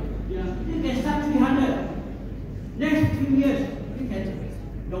power. Yeah. You can start 300. Next 2 years, you can,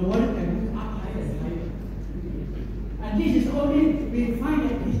 the volume can move up higher and higher. And this is only, we find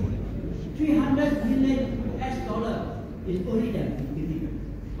that this 300 million US dollar is only the beginning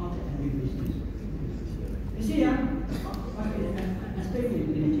of every business. You see, especially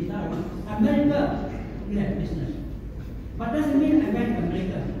in China, America, we have business. But doesn't mean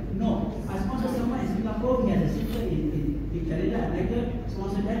America. No. I sponsor someone in Singapore, he has a sister in Canada, America,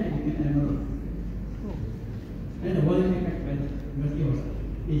 sponsor that and became Emerald. And the volume impact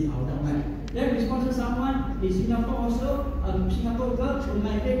is our downline. Then we sponsor someone in Singapore also, a Singapore girl who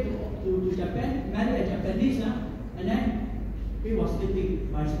migrated to Japan, married a Japanese, and then he was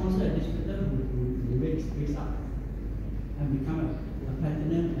sleeping. I sponsored a distributor who wakes up and become a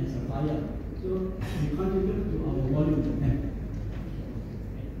platinum and supplier. So we contribute to our volume Japan.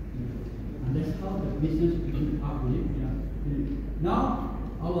 And that's how the business begins up with it. Yeah. Now,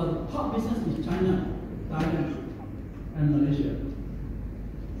 our top business is China, Thailand, and Malaysia.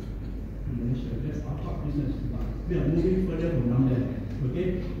 That's our top business. We are moving further from down there. Okay,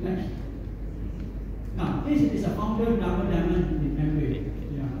 next. Now, this is a founder double diamond in Amway.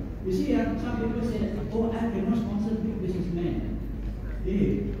 Yeah. You see, some people say, oh, I cannot sponsor big businessmen.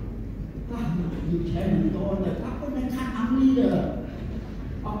 Hey, 有钱很多的，他不能看安利的。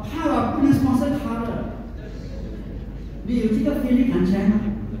怕了不能 sponsor 他的。你有这个 feeling 感觉吗？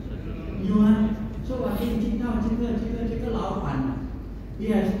有啊。所以我可以听到这个老板 he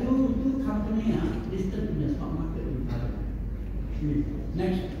has two company listed in the stock market in Thailand.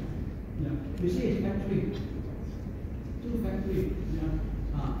 Next, yeah. You see his factory, 2 factories,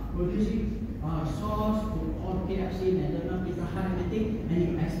 producing sauce for all KFC, McDonald's, Pizza Hut, everything, and he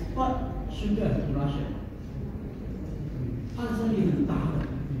export sugar to Russia. 他的生意很大的，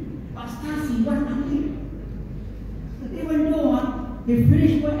但是他喜欢安利。Even though he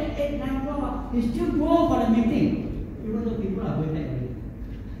finished work at 8, 9 o'clock, he still go for the meeting. Even though people are going back already.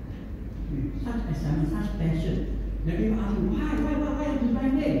 Such excitement, such passion. Then people ask him, why are you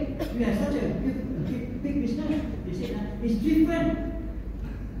doing that? You have such a big business. He said, it's different.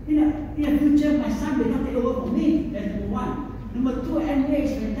 In the future, my son will not take over from me. That's number 1. Number 2, Amway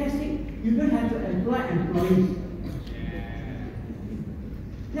is fantastic. You don't have to employ employees.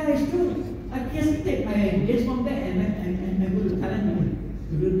 Yeah, it's true. I just take my days from there and go to Thailand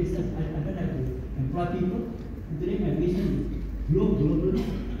to do business. I don't have to employ people. Today my business is globally.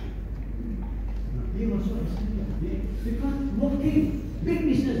 He was so excited because working big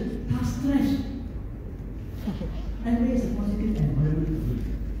business has stress. And there is a positive environment.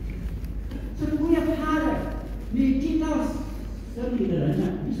 So we have harder. 你知道生意的人呢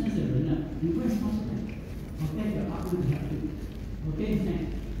 ，business 的人呢，你会 sponsor them. Okay, your partner is happy. Okay,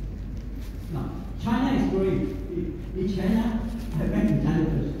 next. Now, China is growing. 以前呢 I went to China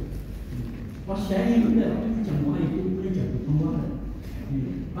first. 我学英文的，讲华语不能讲普通话的。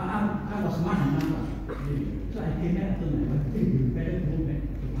But I was smart enough. So I came back to my wife. You better go back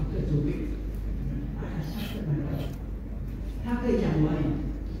after it's so big. I accepted my wife. 她可以讲华语。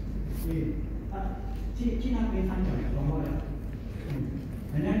去那边她讲普通话的。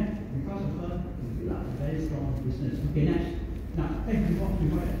And then because of her, we built up a very strong business. Okay, next. Now,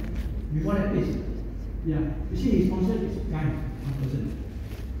 before that, please. Yeah, you see, he sponsored this guy, one person.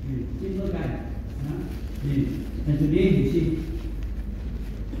 Simple guy. And today, you see,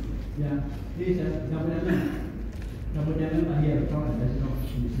 yeah, he is a double diamond. Double diamond, but here, strong ambassador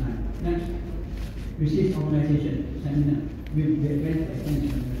in this line. Next, you see his organization, seminar. We went to attend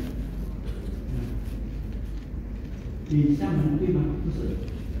seminar. 你厦门对吗？不是，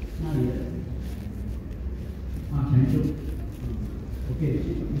那里的。泉州。Okay,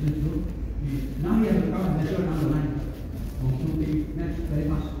 business group. Now we have a car measure down the line. Next, very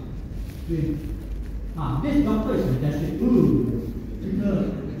fast. This doctor is fantastic.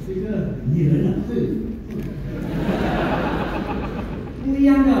 这个女人啊，不一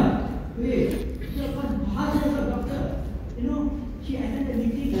样的，对，这个她是个 doctor. You know, she attended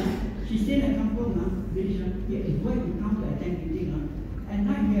meeting. She stayed at Kampung. He is going to come to attend meeting. And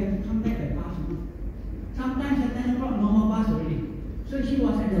now he has to come back by bus. Sometimes at 10 o'clock, normal bus already. So she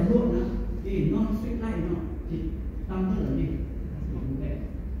was at the road, not straight line, she stumbled already.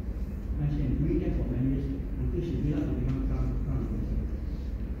 And she has been doing that for many years until she built up to become crown.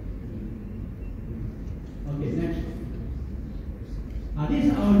 Okay, next. This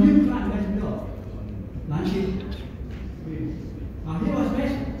is our new client ambassador, Lan Xin.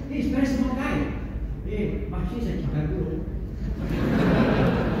 He is very small guy. but she's a Chicago.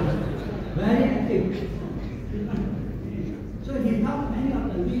 Very active. So he helped many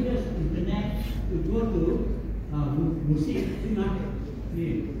of the leaders in the net to go to Musi, free market. He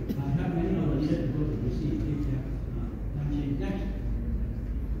helped many of the leaders to go to Musi. Next.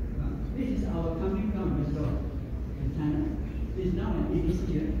 This is our coming from Israel in China. This is now an EDC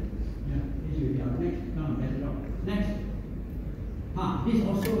here. This will be our next from Israel. Next. This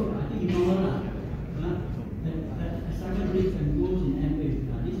also, I think, normal. Assignment rates and goals in Amway.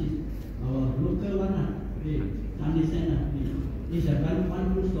 This is our local one. This is a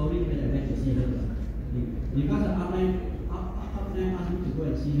wonderful story when I went to see her. Because the upline asked me to go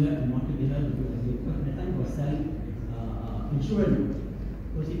and see her and motivate her to do it. Because at the time he was selling insurance,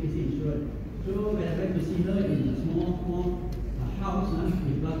 OCBC insurance. So when I went to see her in a small house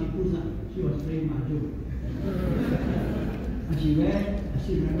with plastic pools, she was playing mahjong. And she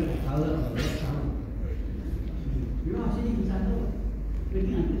remembered the color of the red towel. You know, sitting inside her,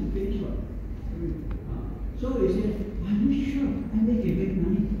 waiting until she finished work. So he said, are you sure? And they can make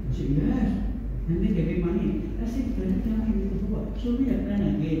money. I said, yes, and they can make money. I said, can you tell me before? Show me a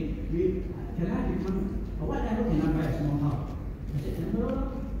plan again. Can I become, what level can I buy a small house? I said, no.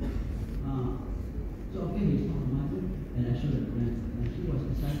 So okay, he saw the market, and I showed the plan. And she was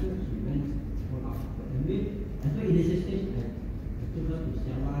excited, she went for out. And so in this stage, I took her to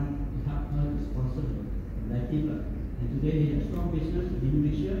Siawan to help her to sponsor the people. And today he has a strong business in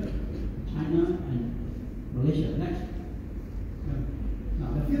Indonesia, China, and Malaysia. Next. Now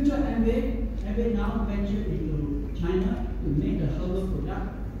the future Amway now ventured into China to make a herbal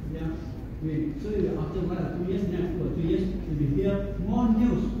product. So after 1 or 2 years, next 2 or 3 years, we will hear more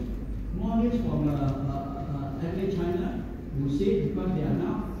news from Amway China. You see, because they are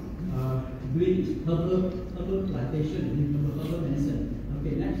now doing this herbal plantation, herbal medicine.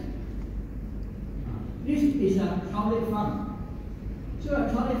 Okay, next. This is a trolley farm. So a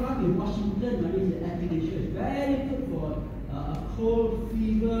trolley farm in Washington, is an application. Very good for a cold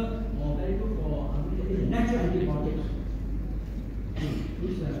fever, or very good for natural antibiotics.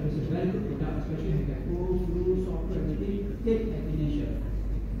 This is a very good product, especially if you get cold, flu, sore, everything. Take application.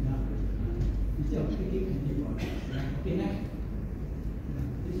 Instead of taking antibiotics. Okay, next.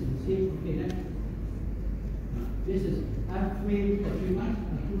 This is the same. Okay, next. This is Amway for 3 months.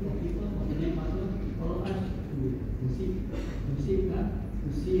 A group of people from the name partner follow us to see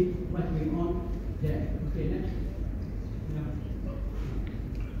what's going on there. Okay, next.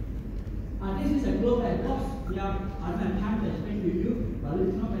 This is a globe and box. I don't have time to explain to you, but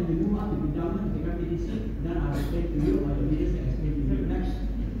it's not when we move on to endowment, become EDC, then I'll explain to you, or the leaders can explain to you. Next.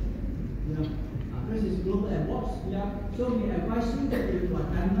 This is global and box. So we advise you that if you are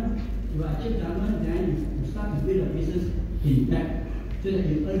diamond, you are achieve diamond, then you start to build a business in that, so that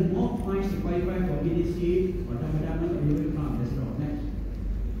you earn more points to qualify for EDC or diamond or even from this road. Next.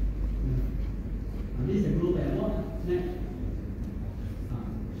 This is a global and box. Next.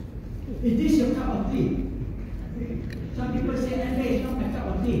 Is this your cup of tea? Some people say, Amway is not my cup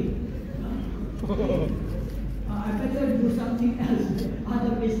of tea. I better do something else,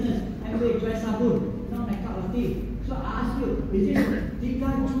 other business. Amway dry sabun, not my cup of tea. So I ask you, is this 3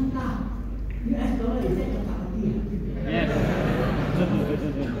 juta US dollar, is that your cup of tea? Yes.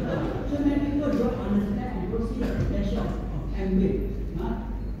 So many people don't understand and don't see the potential of Amway.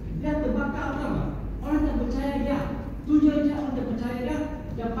 Dia terbakar apa? Orang tak percaya dia. Tujuan dia orang tak percaya dia.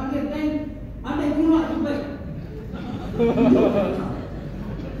 Dia panggil tank, ada yang keluar juga.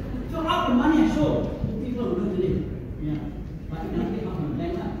 So out the money I show, people will not believe. But it doesn't come from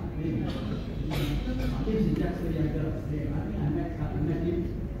bank. This is just very good. I think I met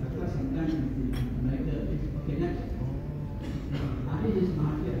him quite some time in America. Okay, next. This is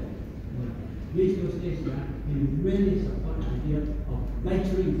market. These those days, he really support the idea of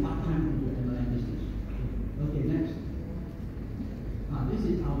venturing part-time into the online business. Okay, next. This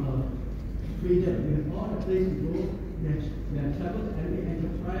is our freedom. We have all the place to go. Next, we have traveled to every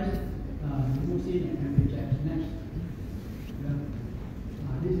enterprise, Musin and every church. Next.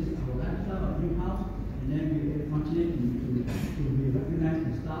 This is our lifestyle, our new house, and then we are fortunate to be recognized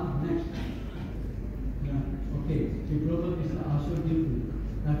and staff. Next. Okay, so global business also due to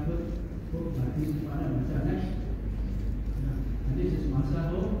effort, both by this father and myself. Next. And this is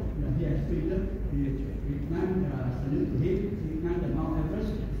Masao. He has freedom. We climb salute to him. We climb the Mount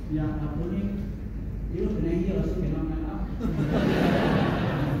Everest. We are uploading. You know, Penang also cannot climb up.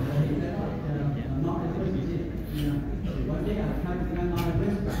 Mount Everest is it. One day I'll try to climb Mount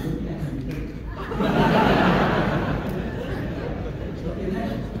Everest, but I don't think I can do it. Okay,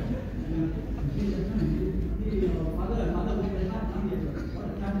 next. Father and mother work very hard. Now he has got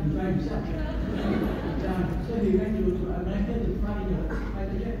a time to enjoy himself. So he went to America to fly the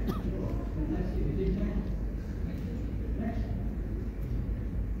fighter jet. Let's see, is it next?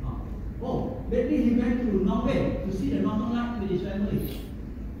 Oh, lately he went to Norway to see the Northern Lights with his family.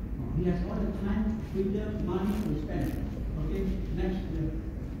 He has all the time, freedom, money to spend. Okay, next.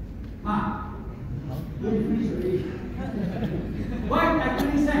 Good finish already. Why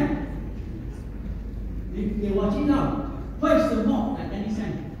Titanic sank? If you're watching now, what is the more Titanic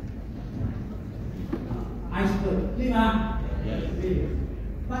sank? Iceberg. Yes.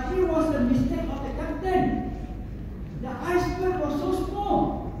 But it was the mistake of the captain. The iceberg was so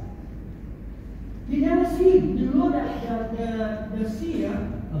small. He never see. You know that the sea, a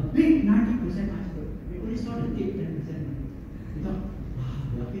big 90% iceberg. We only saw the tip 10%. We thought,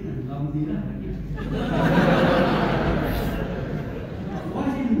 we are in a long deal. Why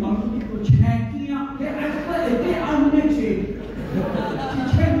did you want to check out? The iceberg is there on next year. She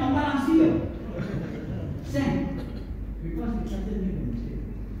checked on balance here. Sank. Because the captain made a mistake.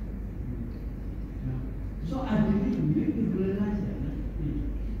 So I believe you need to realize that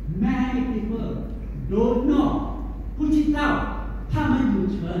many people don't know. 不知道他们有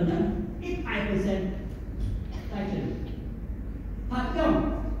可能100%在这里，他用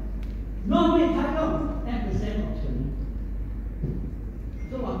normally 他用10% 的可能，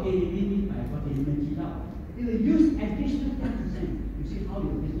所以我给你们明白，我给你们知道，因为 use additional 10%，you see how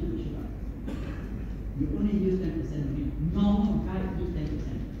your business will show up. You only use 10% only. Normal guy use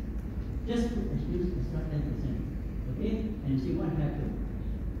 10%. Just use extra 10%. Okay? And you see what happens.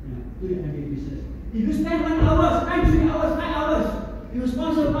 Do your every business. If you spend 1 hour, spend 3 hours, 5 hours, you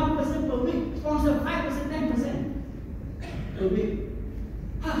sponsor 1% per week, sponsor 5%, 10% per week.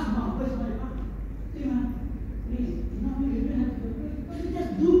 Smart, where's my heart? See, man? Please, no, you don't have to do it. But you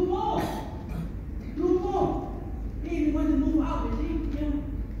just do more. Do more. Hey, you want to move out, you see? Yeah.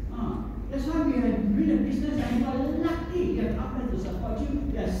 That's why we have built a business and you are lucky. You have Upland to support you,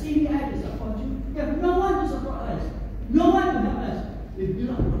 you have CBI to support you, you have no one to support us, no one to help us. We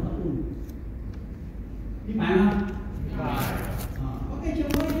build up on our own. 明白吗？明白。OK， 全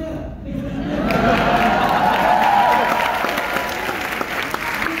部一个。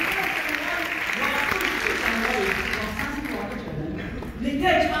你可以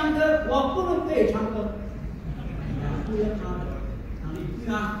唱歌，我不能可以唱歌。不要唱歌，对吗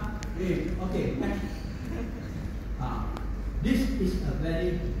？OK， next。This is a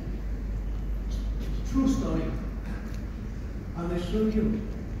very true story. I will show you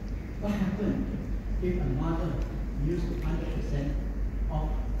what happened if a mother used 100% of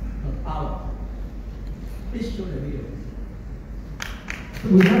her power. Please show the video.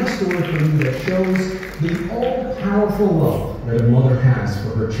 We have a story for you that shows the all-powerful love that a mother has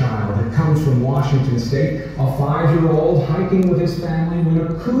for her child. It comes from Washington State. A 5-year-old hiking with his family when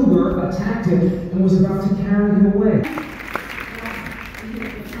a cougar attacked him and was about to carry him away. The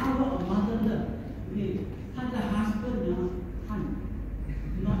power of mother love. Her husband,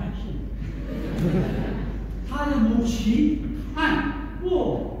 no action. 他的母亲看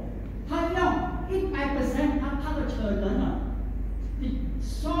不，他用100%他的可能啊。He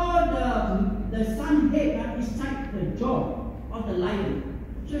saw the sun head inside the jaw of the lion.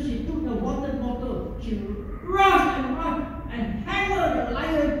 So she took the water bottle, she rushed and hammered the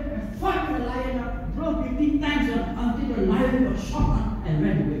lion and fought the lion up, broke 15 times until the lion was shocked and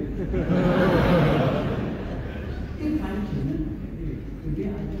ran away. Today I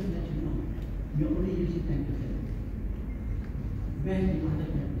just let you know, you're only using 10%. Where's the other 10%?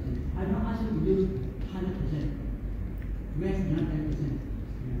 I'm not asking you to use 100%. Where's the other 10%?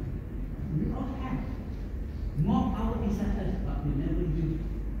 We all have more power inside us, but we never use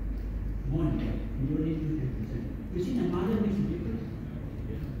more than that. We only use 10%. You see, the mother makes a difference.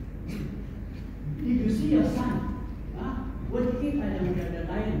 If you see your son, what you eat by the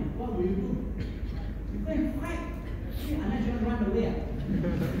lion, what will you do? You go and fight. See, unless you run away.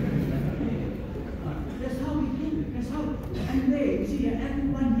 That's how we do. That's how. Anyway, you see,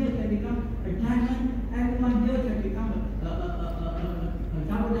 everyone here can become a diamond. Everyone here can become a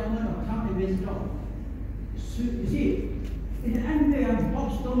double diamond or come and base job. So, you see, in the end, they have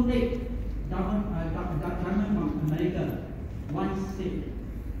Bob Stone Lake, diamond from America, one state.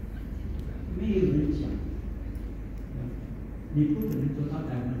 没有人讲，你不可能做到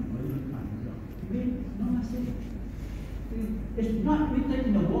diamond，我有人看知道。No one said it. It's not written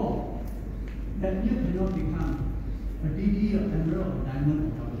in the wall that you cannot become a DD or emerald or diamond or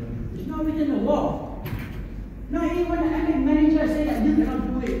double diamond. It's not written in the wall. No, even the acting manager say that you cannot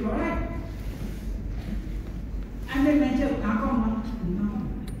do it, correct? Acting manager,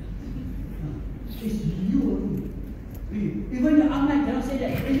 it's you only. Even your online cannot say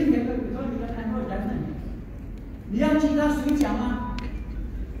that. You can because you got 你要其他水饺吗？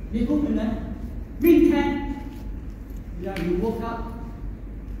你不可能。明天 you woke up,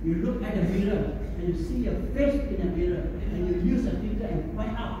 you look at the mirror, and you see your face in the mirror, and you use a finger and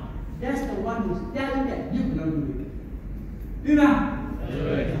point out. That's the one who's telling that you cannot do it. 对吗？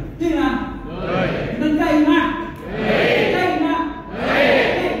对吗？